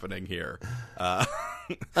is happening here? I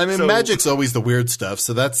mean, magic's always the weird stuff,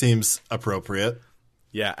 so that seems appropriate.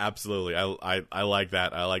 Yeah, absolutely. I like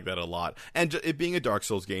that. I like that a lot. And it being a Dark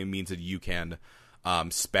Souls game means that you can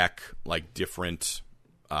spec like different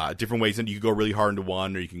ways, and you can go really hard into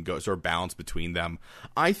one, or you can go sort of balance between them.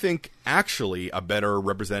 I think actually a better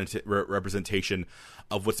representation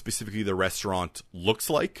of what specifically the restaurant looks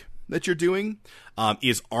like that you're doing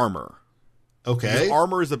is armor. Okay.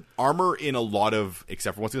 Because armor in a lot of,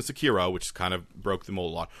 except for once again Sekiro, which kind of broke the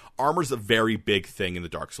mold a lot. Armor's a very big thing in the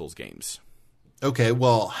Dark Souls games. Okay,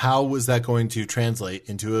 well, how was that going to translate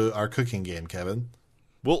into our cooking game, Kevin?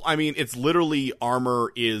 Well, I mean, it's literally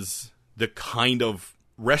armor is the kind of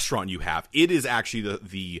restaurant you have. It is actually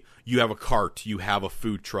the you have a cart, you have a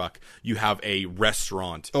food truck, you have a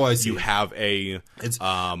restaurant. Oh, I see. You have a. It's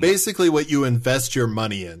basically what you invest your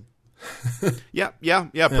money in. Yeah,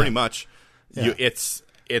 pretty much. Yeah. I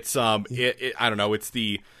don't know.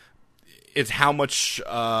 It's how much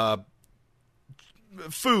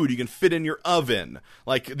food you can fit in your oven.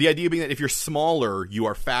 Like the idea being that if you're smaller, you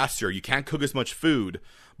are faster. You can't cook as much food,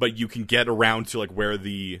 but you can get around to like where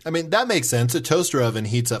the. I mean, that makes sense. A toaster oven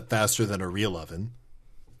heats up faster than a real oven.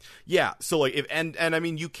 Yeah. So like and I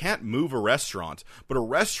mean, you can't move a restaurant, but a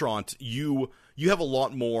restaurant you have a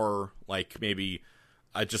lot more like maybe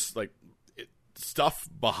just like. Stuff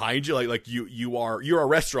behind you, like you're a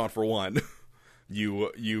restaurant for one.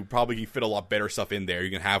 you probably can fit a lot better stuff in there. You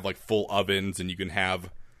can have like full ovens, and you can have,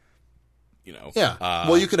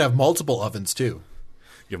 well, you could have multiple ovens too.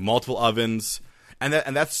 You have multiple ovens, and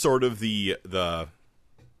that's sort of the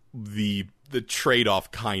trade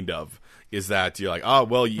off, kind of, is that you're like, oh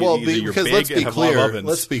well, you're big and have a lot of ovens.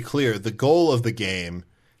 Let's be clear. The goal of the game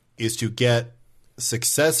is to get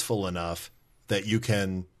successful enough that you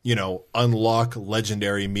can, unlock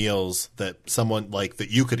legendary meals that someone like that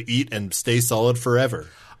you could eat and stay solid forever.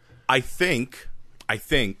 I think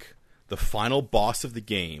the final boss of the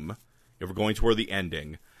game, if we're going toward the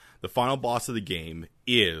ending, the final boss of the game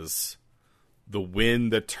is the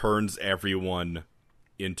wind that turns everyone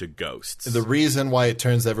into ghosts. The reason why it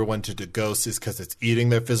turns everyone into ghosts is because it's eating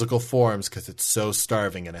their physical forms because it's so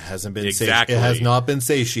starving and it hasn't been it has not been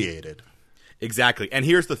satiated. Exactly. And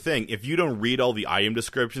here's the thing. If you don't read all the item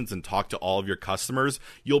descriptions and talk to all of your customers,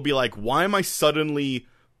 you'll be like, why am I suddenly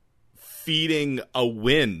feeding a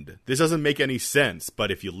wind? This doesn't make any sense.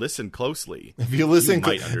 But if you listen closely, if you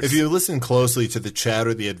listen closely to the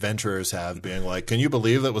chatter the adventurers have, being like, can you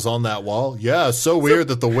believe that was on that wall? Yeah, so weird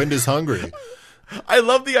that the wind is hungry. I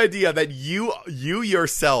love the idea that you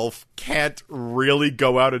yourself can't really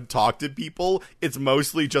go out and talk to people. It's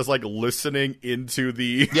mostly just like listening into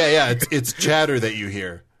the Yeah, it's chatter that you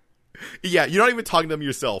hear. Yeah, you're not even talking to them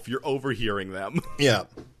yourself. You're overhearing them. Yeah.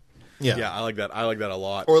 Yeah, I like that. I like that a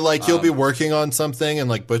lot. Or like you'll be working on something and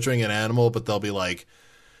like butchering an animal, but they'll be like,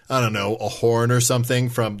 I don't know, a horn or something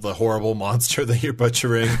from the horrible monster that you're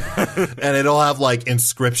butchering. And it'll have like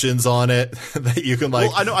inscriptions on it that you can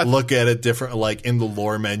like look at it different, like in the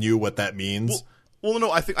lore menu, what that means. Well,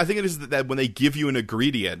 no, I think it is that when they give you an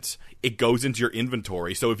ingredient, it goes into your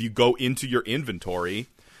inventory. So if you go into your inventory,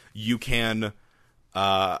 you can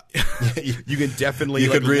you can definitely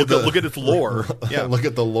look at its lore. Yeah. Look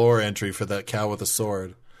at the lore entry for that cow with a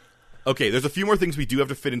sword. Okay, there's a few more things we do have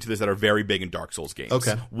to fit into this that are very big in Dark Souls games.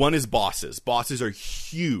 Okay. One is bosses. Bosses are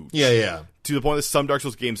huge. Yeah. To the point that some Dark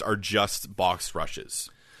Souls games are just boss rushes.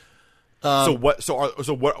 So what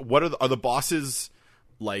are the bosses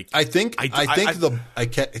like? I think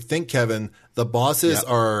Kevin, the bosses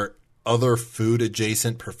are other food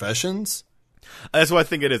adjacent professions. That's what I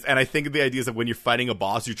think it is. And I think the idea is that when you're fighting a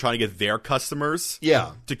boss, you're trying to get their customers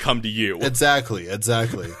to come to you. Exactly.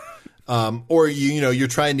 Or you're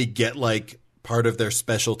trying to get like part of their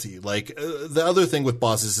specialty. Like the other thing with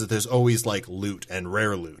bosses is that there's always like loot and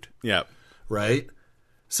rare loot. Yeah. Right?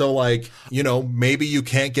 So like, maybe you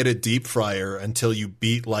can't get a deep fryer until you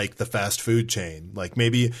beat like the fast food chain. Like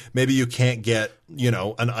maybe you can't get,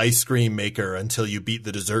 an ice cream maker until you beat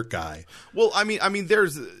the dessert guy. Well, I mean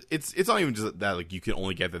it's not even just that like you can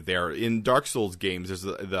only get that there. In Dark Souls games there's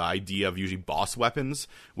the idea of usually boss weapons,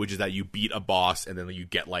 which is that you beat a boss and then you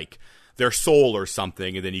get like their soul or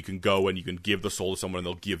something, and then you can go and you can give the soul to someone and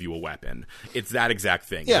they'll give you a weapon. It's that exact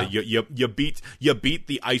thing. Yeah. You beat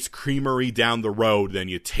the ice creamery down the road, then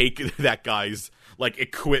you take that guy's like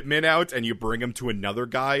equipment out and you bring him to another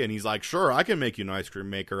guy, and he's like, sure, I can make you an ice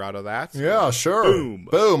cream maker out of that. Yeah, sure.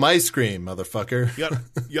 Boom, ice cream, motherfucker.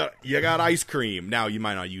 You got ice cream. Now you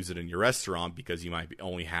might not use it in your restaurant because you might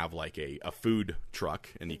only have like a food truck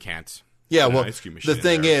and you can't. Yeah, well, ice cream machine the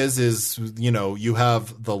thing there. is, you know, you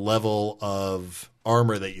have the level of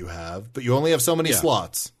armor that you have, but you only have so many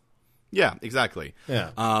slots. Yeah, exactly.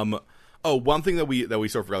 Yeah. One thing that we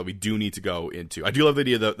sort of forgot that we do need to go into. I do love the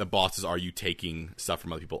idea that the bosses are you taking stuff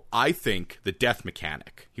from other people. I think the death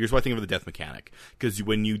mechanic. Here's what I think of the death mechanic. Because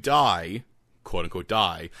when you die, quote unquote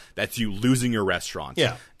die, that's you losing your restaurant.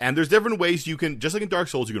 Yeah. And there's different ways you can, just like in Dark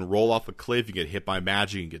Souls, you can roll off a cliff, you get hit by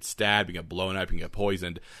magic, you can get stabbed, you can get blown up, you can get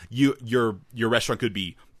poisoned. Your restaurant could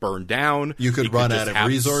be burned down. You could run out of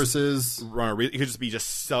resources. It could just be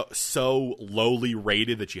so lowly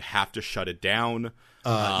rated that you have to shut it down.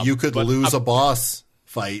 You could lose a boss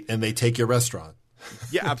fight and they take your restaurant.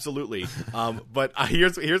 Yeah, absolutely. But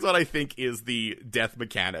here's what I think is the death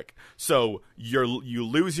mechanic. So you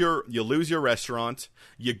lose your restaurant,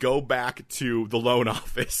 you go back to the loan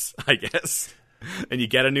office, I guess, and you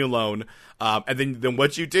get a new loan. And then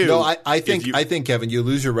what you do? No, I think Kevin, you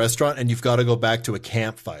lose your restaurant and you've got to go back to a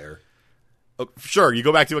campfire. Sure, you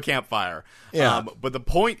go back to a campfire. Yeah. But the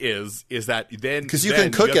point is that then because you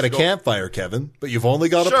can cook at a campfire, Kevin, but you've only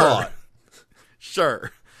got a pot.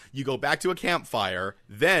 Sure. You go back to a campfire,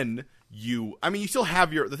 then you still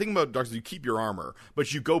have the thing about Dark Souls, you keep your armor,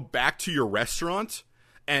 but you go back to your restaurant,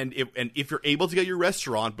 and if you're able to get your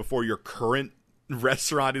restaurant before your current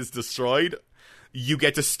restaurant is destroyed, you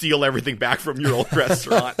get to steal everything back from your old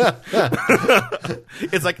restaurant.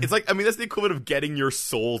 It's like that's the equivalent of getting your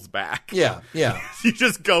souls back. Yeah. You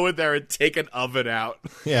just go in there and take an oven out.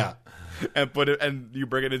 Yeah. And put it, and you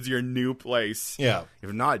bring it into your new place. Yeah.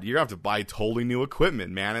 If not, you're gonna have to buy totally new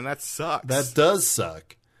equipment, man, and that sucks. That does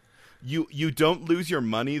suck. You don't lose your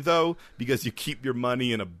money though because you keep your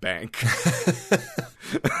money in a bank.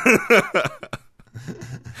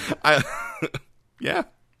 Yeah,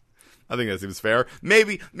 I think that seems fair.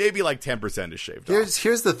 Maybe like 10% is shaved off.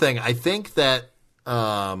 Here's the thing. I think that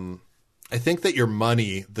your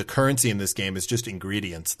money, the currency in this game, is just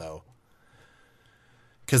ingredients, though.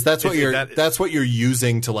 Because that's what you're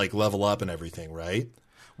using to like level up and everything, right?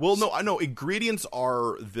 Well, no, I know ingredients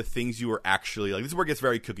are the things you are actually like. This is where it gets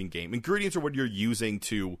very cooking game. Ingredients are what you're using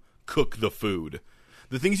to cook the food.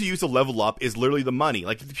 The things you use to level up is literally the money.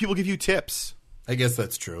 Like people give you tips. I guess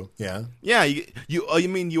that's true. Yeah. Yeah.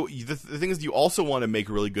 The thing is, you also want to make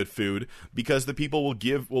really good food because the people will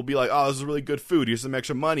be like, oh, this is really good food. Here's some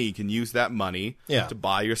extra money. You can use that money to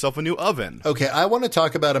buy yourself a new oven. Okay. I want to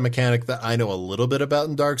talk about a mechanic that I know a little bit about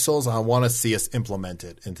in Dark Souls. I want to see us implement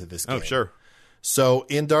it into this game. Oh, sure. So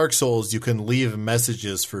in Dark Souls, you can leave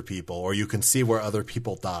messages for people, or you can see where other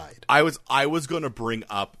people died. I was going to bring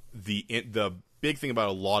up the big thing about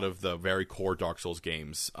a lot of the very core Dark Souls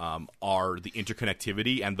games are the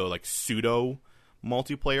interconnectivity and the like pseudo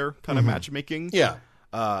multiplayer kind of matchmaking. Yeah.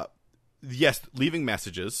 Yes, leaving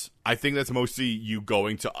messages. I think that's mostly you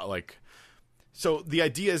going to like. So the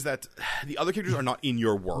idea is that the other characters are not in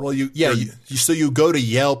your world. Well, so you go to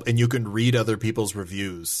Yelp and you can read other people's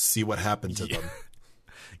reviews, see what happened to them.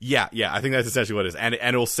 Yeah. I think that's essentially what it is, and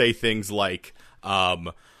it'll say things like,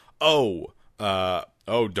 don't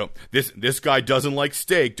this guy doesn't like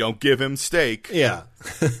steak. Don't give him steak. Yeah,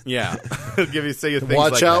 yeah. Say things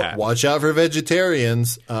like that. Watch out for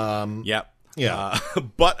vegetarians. Yep. Yeah.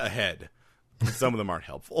 Butt ahead. Some of them aren't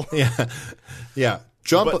helpful. Yeah.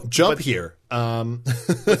 Jump here.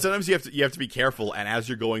 But sometimes you have to be careful, and as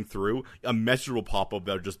you're going through, a message will pop up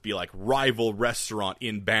that'll just be like rival restaurant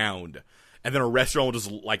inbound. And then a restaurant will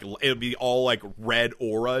just like it'll be all like red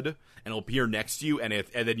aura'd, and it'll appear next to you, and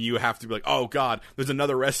then you have to be like, oh god, there's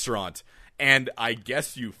another restaurant, and I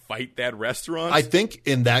guess you fight that restaurant. I think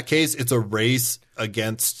in that case, it's a race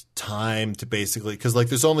against time to basically because like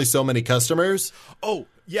there's only so many customers. Oh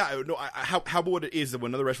yeah, no. How about what it is that when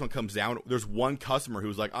another restaurant comes down, there's one customer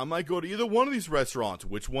who's like, I might go to either one of these restaurants.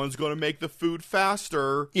 Which one's going to make the food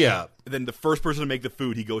faster? Yeah. And then the first person to make the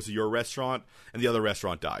food, he goes to your restaurant, and the other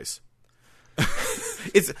restaurant dies.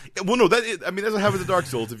 That's what happens in Dark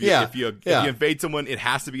Souls. If you invade someone, it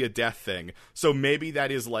has to be a death thing. So maybe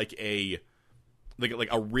that is like a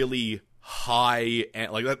really high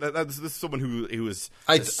and like this is someone who is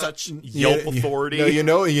such Yelp authority. You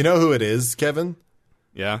know who it is, Kevin?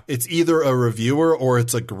 Yeah, it's either a reviewer or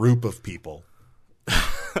it's a group of people.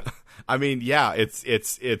 I mean, yeah,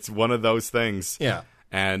 it's one of those things. Yeah.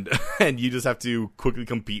 And and you just have to quickly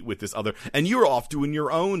compete with this other. And you're off doing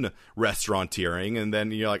your own restauranteering, and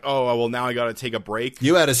then you're like, oh, well, now I got to take a break.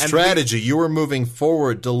 You had a strategy. You were moving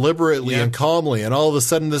forward deliberately and calmly, and all of a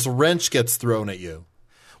sudden this wrench gets thrown at you.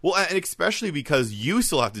 Well, and especially because you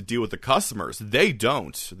still have to deal with the customers. They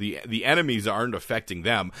don't. The enemies aren't affecting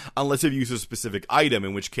them unless you've used a specific item,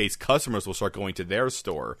 in which case customers will start going to their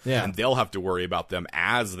store, and they'll have to worry about them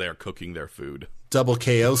as they're cooking their food. Double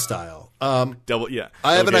KO style. I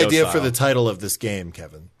have an idea for the title of this game,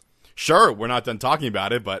 Kevin. Sure, we're not done talking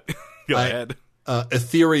about it, but go ahead.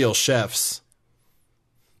 Ethereal Chefs.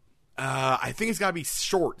 I think it's got to be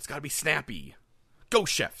short. It's got to be snappy. Go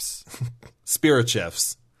Chefs. Spirit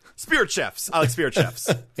Chefs. Spirit Chefs. I like Spirit Chefs.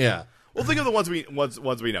 Yeah. Well, think of the ones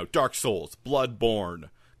we know: Dark Souls, Bloodborne,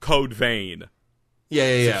 Code Vein.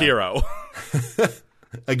 Yeah. Sekiro.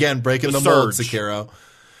 Again, breaking the mold, Sekiro.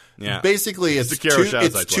 Yeah. Basically, it's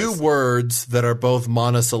two words that are both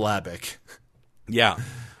monosyllabic. Yeah.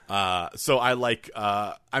 So I like.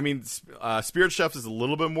 Spirit Chefs is a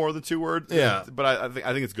little bit more than 2 words. Yeah. But I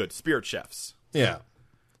think it's good. Spirit Chefs. Yeah.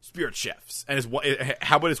 Spirit Chefs. And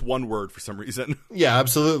how about it's 1 word for some reason? Yeah,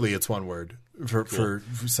 absolutely. It's 1 word for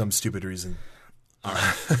some stupid reason. All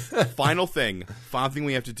right. Final thing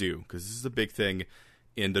we have to do, because this is a big thing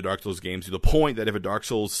in the Dark Souls games, to the point that if a Dark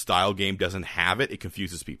Souls style game doesn't have it, it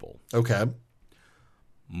confuses people. Okay.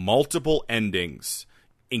 Multiple endings,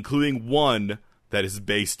 including one that is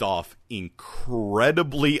based off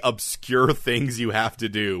incredibly obscure things you have to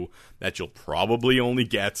do that you'll probably only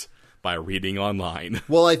get by reading online.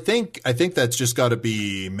 Well, I think that's just got to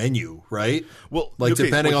be menu, right? Well,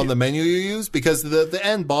 depending on the menu you use, because the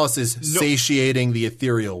end boss is satiating the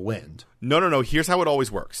ethereal wind. No. Here's how it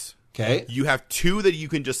always works. Okay. You have 2 that you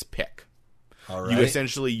can just pick. All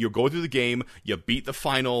right. You go through the game, you beat the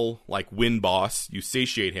final wind boss, you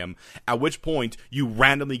satiate him, at which point you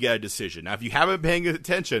randomly get a decision. Now, if you haven't been paying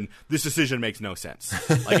attention, this decision makes no sense.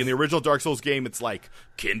 Like in the original Dark Souls game, it's like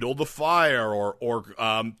kindle the fire or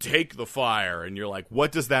take the fire, and you're like,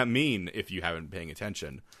 what does that mean if you haven't been paying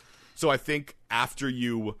attention? So I think after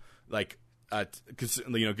you give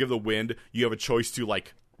the wind, you have a choice to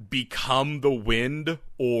become the wind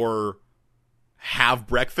or have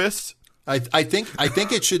breakfast. I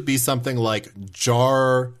think it should be something like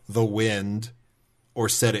jar the wind or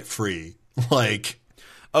set it free.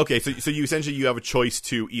 Okay, so you essentially you have a choice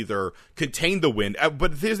to either contain the wind,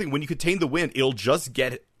 but here's the thing: when you contain the wind, it'll just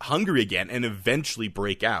get hungry again and eventually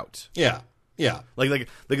break out. Yeah.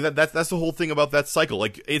 That's the whole thing about that cycle.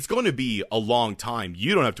 It's going to be a long time.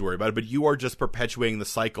 You don't have to worry about it, but you are just perpetuating the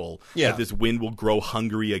cycle. Yeah. That this wind will grow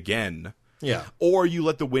hungry again. Yeah. Or you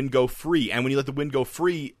let the wind go free. And when you let the wind go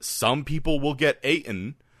free, some people will get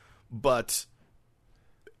eaten, but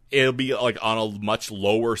it'll be on a much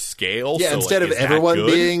lower scale. Yeah, so instead of everyone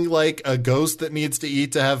being like a ghost that needs to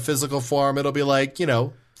eat to have physical form, it'll be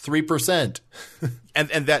 3%.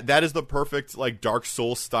 and that is the perfect Dark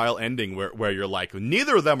Souls style ending where you're like,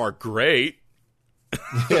 neither of them are great.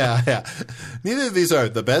 Yeah. Neither of these are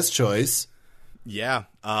the best choice. Yeah.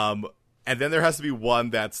 And then there has to be one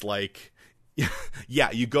that's you're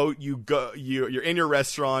in your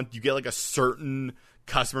restaurant, you get a certain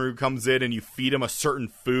customer who comes in and you feed him a certain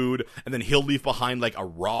food, and then he'll leave behind a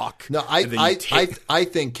rock. No, I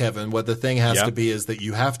think, Kevin, what the thing has to be is that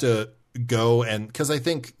you have to go because I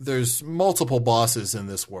think there's multiple bosses in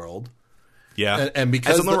this world. Yeah, and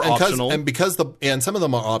because some of them are optional, and some of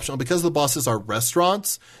them are optional because the bosses are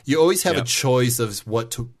restaurants. You always have a choice of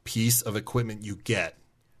what piece of equipment you get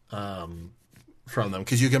from them,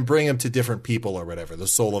 because you can bring them to different people or whatever. The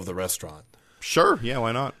soul of the restaurant. Sure, yeah,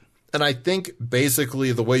 why not? And I think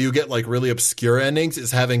basically the way you get really obscure endings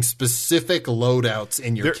is having specific loadouts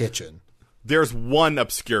in your kitchen. There's one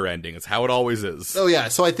obscure ending. It's how it always is. Oh, yeah.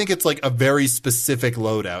 So I think it's a very specific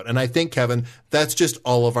loadout. And I think, Kevin, that's just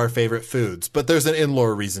all of our favorite foods. But there's an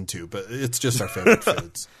in-lore reason, too. But it's just our favorite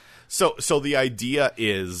foods. So the idea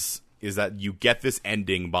is that you get this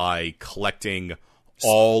ending by collecting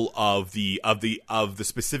all of the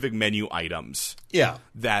specific menu items. Yeah.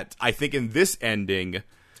 That I think in this ending...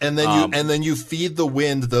 And then you feed the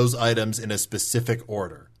wind those items in a specific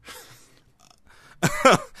order.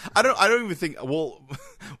 I don't even think. Well,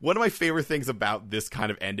 one of my favorite things about this kind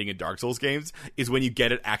of ending in Dark Souls games is when you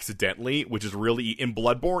get it accidentally, which is really in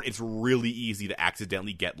Bloodborne. It's really easy to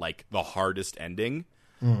accidentally get the hardest ending.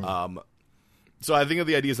 So I think of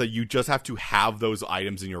the idea is that you just have to have those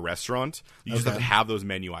items in your restaurant. You just have to have those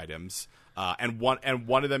menu items. And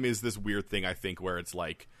one of them is this weird thing, I think, where it's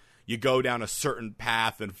you go down a certain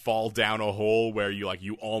path and fall down a hole where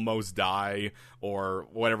you almost die, or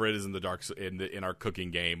whatever it is in our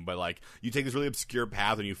cooking game. But like, you take this really obscure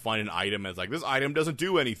path and you find an item, and it's like, this item doesn't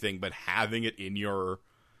do anything, but having it in your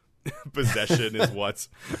possession is what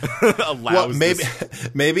allows. Well,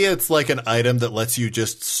 maybe it's like an item that lets you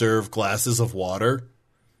just serve glasses of water.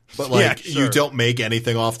 But like, you don't make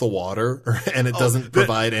anything off the water, and it doesn't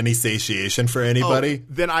provide any satiation for anybody.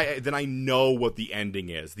 Then I know what the ending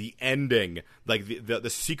is. The ending, like the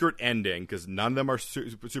secret ending, because none of them are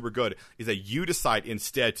super good, is that you decide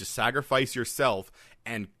instead to sacrifice yourself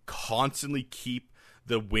and constantly keep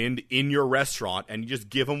the wind in your restaurant, and you just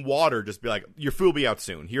give them water. Just be like, your food will be out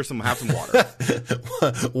soon. Have some water.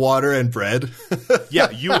 Water and bread. Yeah,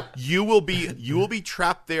 you will be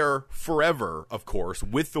trapped there forever, of course,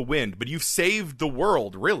 with the wind. But you've saved the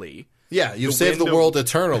world, really. Yeah, you've saved the world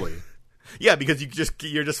eternally. Yeah, because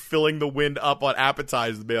you're just filling the wind up on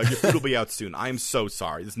appetizers and be like, your food will be out soon. I'm so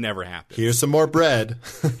sorry. This never happened. Here's some more bread.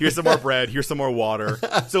 Here's some more bread. Here's some more water.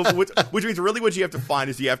 So, which means really what you have to find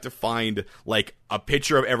is you have to find like a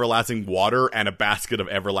pitcher of everlasting water and a basket of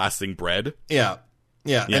everlasting bread. Yeah.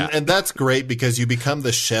 And that's great because you become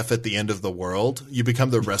the chef at the end of the world. You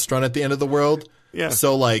become the restaurant at the end of the world. Yeah.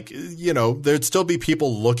 So, like, there'd still be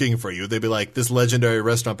people looking for you. They'd be like, this legendary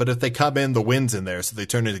restaurant. But if they come in, the wind's in there, so they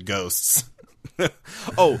turn into ghosts. You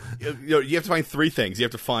have to find three things. You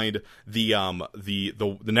have to find the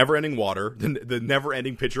never-ending water, the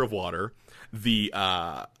never-ending pitcher of water, the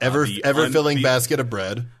ever-filling basket of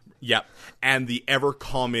bread. Yep. And the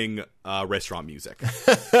ever-calming restaurant music.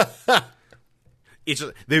 It's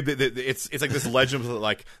just, it's like this legend of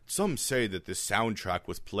like, some say that this soundtrack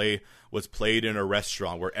was played in a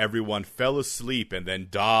restaurant where everyone fell asleep and then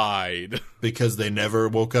died because they never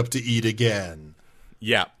woke up to eat again.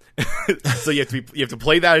 Yeah. So you have to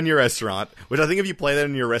play that in your restaurant, which I think if you play that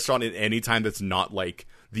in your restaurant at any time that's not like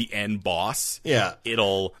the end boss, yeah,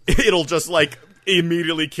 it'll just like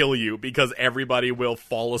immediately kill you because everybody will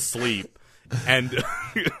fall asleep. And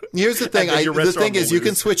here's the thing. The thing is, you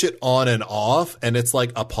can switch it on and off, and it's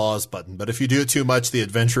like a pause button. But if you do it too much, the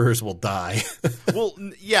adventurers will die. Well,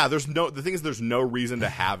 yeah. The thing is, there's no reason to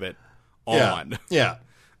have it on. Yeah.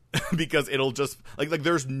 Because it'll just like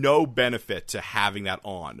there's no benefit to having that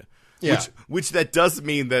on. Yeah. Which that does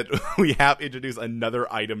mean that we have introduced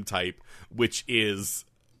another item type, which is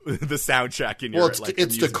the soundtrack in your. Well,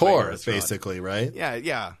 it's decor, basically, right?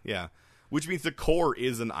 Yeah. Which means decor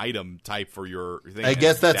is an item type for your thing. I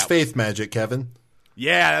guess that's faith magic, Kevin.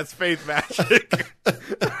 Yeah, that's faith magic.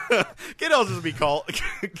 Can also just be called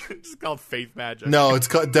faith magic. No, it's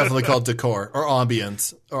definitely called decor or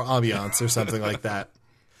ambience or something like that.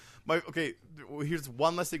 Okay, here's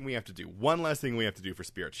one last thing we have to do. One last thing we have to do for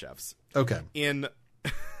Spirit Chefs. Okay.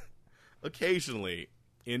 Occasionally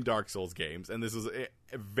in Dark Souls games, and this is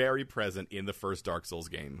very present in the first Dark Souls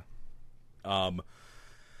game,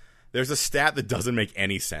 there's a stat that doesn't make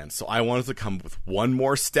any sense. So I wanted to come up with one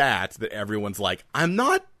more stat that everyone's like, I'm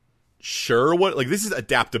not sure what... Like, this is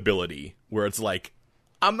adaptability, where it's like,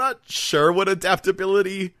 I'm not sure what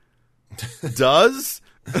adaptability does,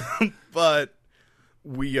 but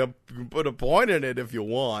we put a point in it if you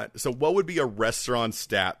want. So what would be a restaurant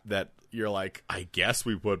stat that you're like, I guess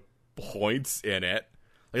we put points in it?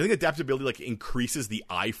 Like, I think adaptability like increases the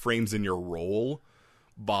iframes in your roll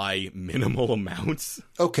by minimal amounts.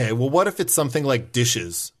 Okay, well, what if it's something like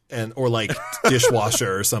dishes or like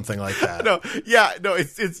dishwasher or something like that?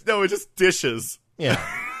 It's just dishes. Yeah.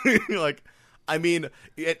 You're like, I mean,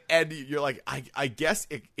 and you're like, I guess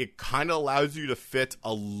it kind of allows you to fit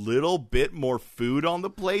a little bit more food on the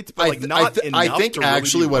plate, but like not enough. I think to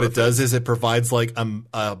actually really what it does is it provides like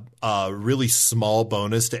a really small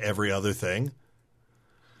bonus to every other thing.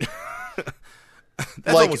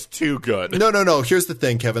 That's like, almost too good. No. Here's the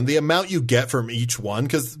thing, Kevin. The amount you get from each one,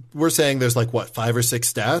 because we're saying there's like, what, 5 or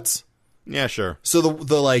 6 stats? Yeah, sure. So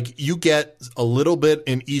the like, you get a little bit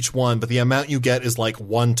in each one, but the amount you get is like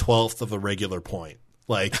 1/12 of a regular point.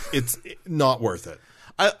 Like, it's not worth it.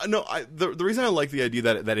 The reason I like the idea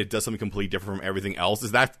that it does something completely different from everything else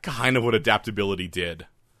is that's kind of what adaptability did.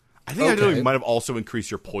 I think adaptability might have also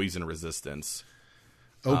increased your poison resistance.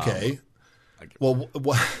 Okay. Well,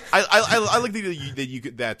 I like the idea that you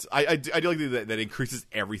could I do like the idea that increases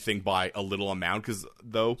everything by a little amount because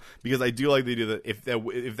I do like the idea that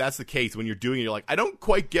if that's the case when you're doing it, you're like, I don't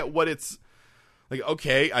quite get what it's like.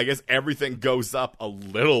 Okay, I guess everything goes up a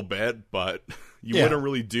little bit, but you wouldn't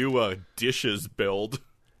really do a dishes build.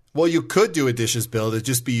 Well, you could do a dishes build. It'd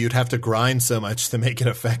just be you'd have to grind so much to make it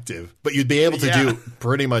effective, but you'd be able to do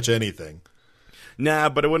pretty much anything. Nah,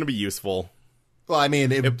 but it wouldn't be useful. Well, I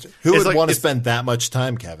mean, who it's would like- want to it's- spend that much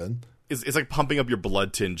time, Kevin? It's like pumping up your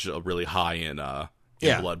blood tinge really high in Yeah,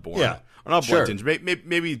 Bloodborne. yeah. Or not Sure. blood tinge.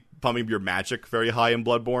 Maybe pumping up your magic very high in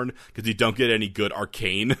Bloodborne because you don't get any good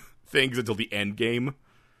arcane things until the end game.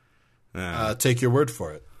 Take your word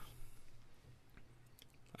for it.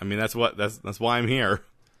 I mean, that's why I'm here.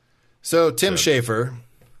 So, Tim Schafer,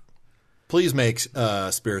 please make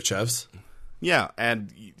Spirit Chefs. Yeah,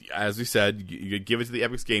 and as we said, you could give it to the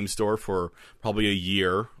Epic Game Store for probably a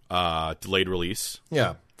year delayed release.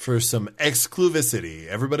 Yeah, for some exclusivity.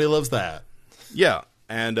 Everybody loves that. Yeah,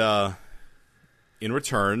 and in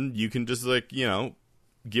return, you can just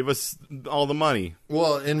give us all the money.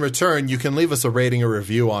 Well, in return, you can leave us a rating or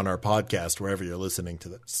review on our podcast wherever you're listening to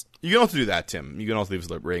this. You can also do that, Tim. You can also leave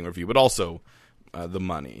us a rating review, but also the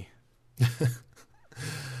money.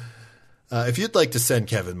 If you'd like to send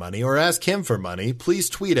Kevin money or ask him for money, please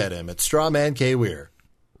tweet at him at StrawmanKWeir.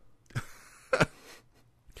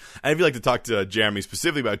 And if you'd like to talk to Jeremy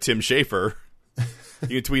specifically about Tim Schafer,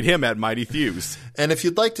 you can tweet him at Mighty Thews. And if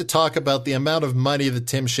you'd like to talk about the amount of money that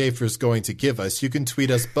Tim Schafer is going to give us, you can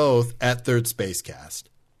tweet us both at Third Spacecast.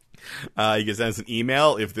 You can send us an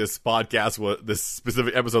email if this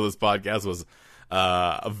specific episode of this podcast was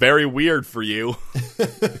very weird for you.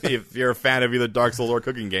 If you're a fan of either Dark Souls or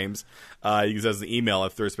cooking games, you can send us an email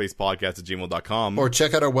at thirdspacepodcast@gmail.com. Or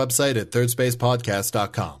check out our website at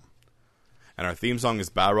thirdspacepodcast.com. And our theme song is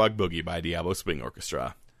Balrog Boogie by Diablo Swing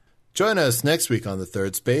Orchestra. Join us next week on The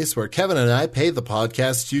Third Space, where Kevin and I pay the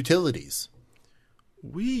podcast's utilities.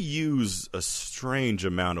 We use a strange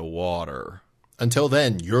amount of water. Until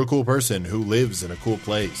then, you're a cool person who lives in a cool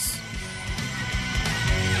place.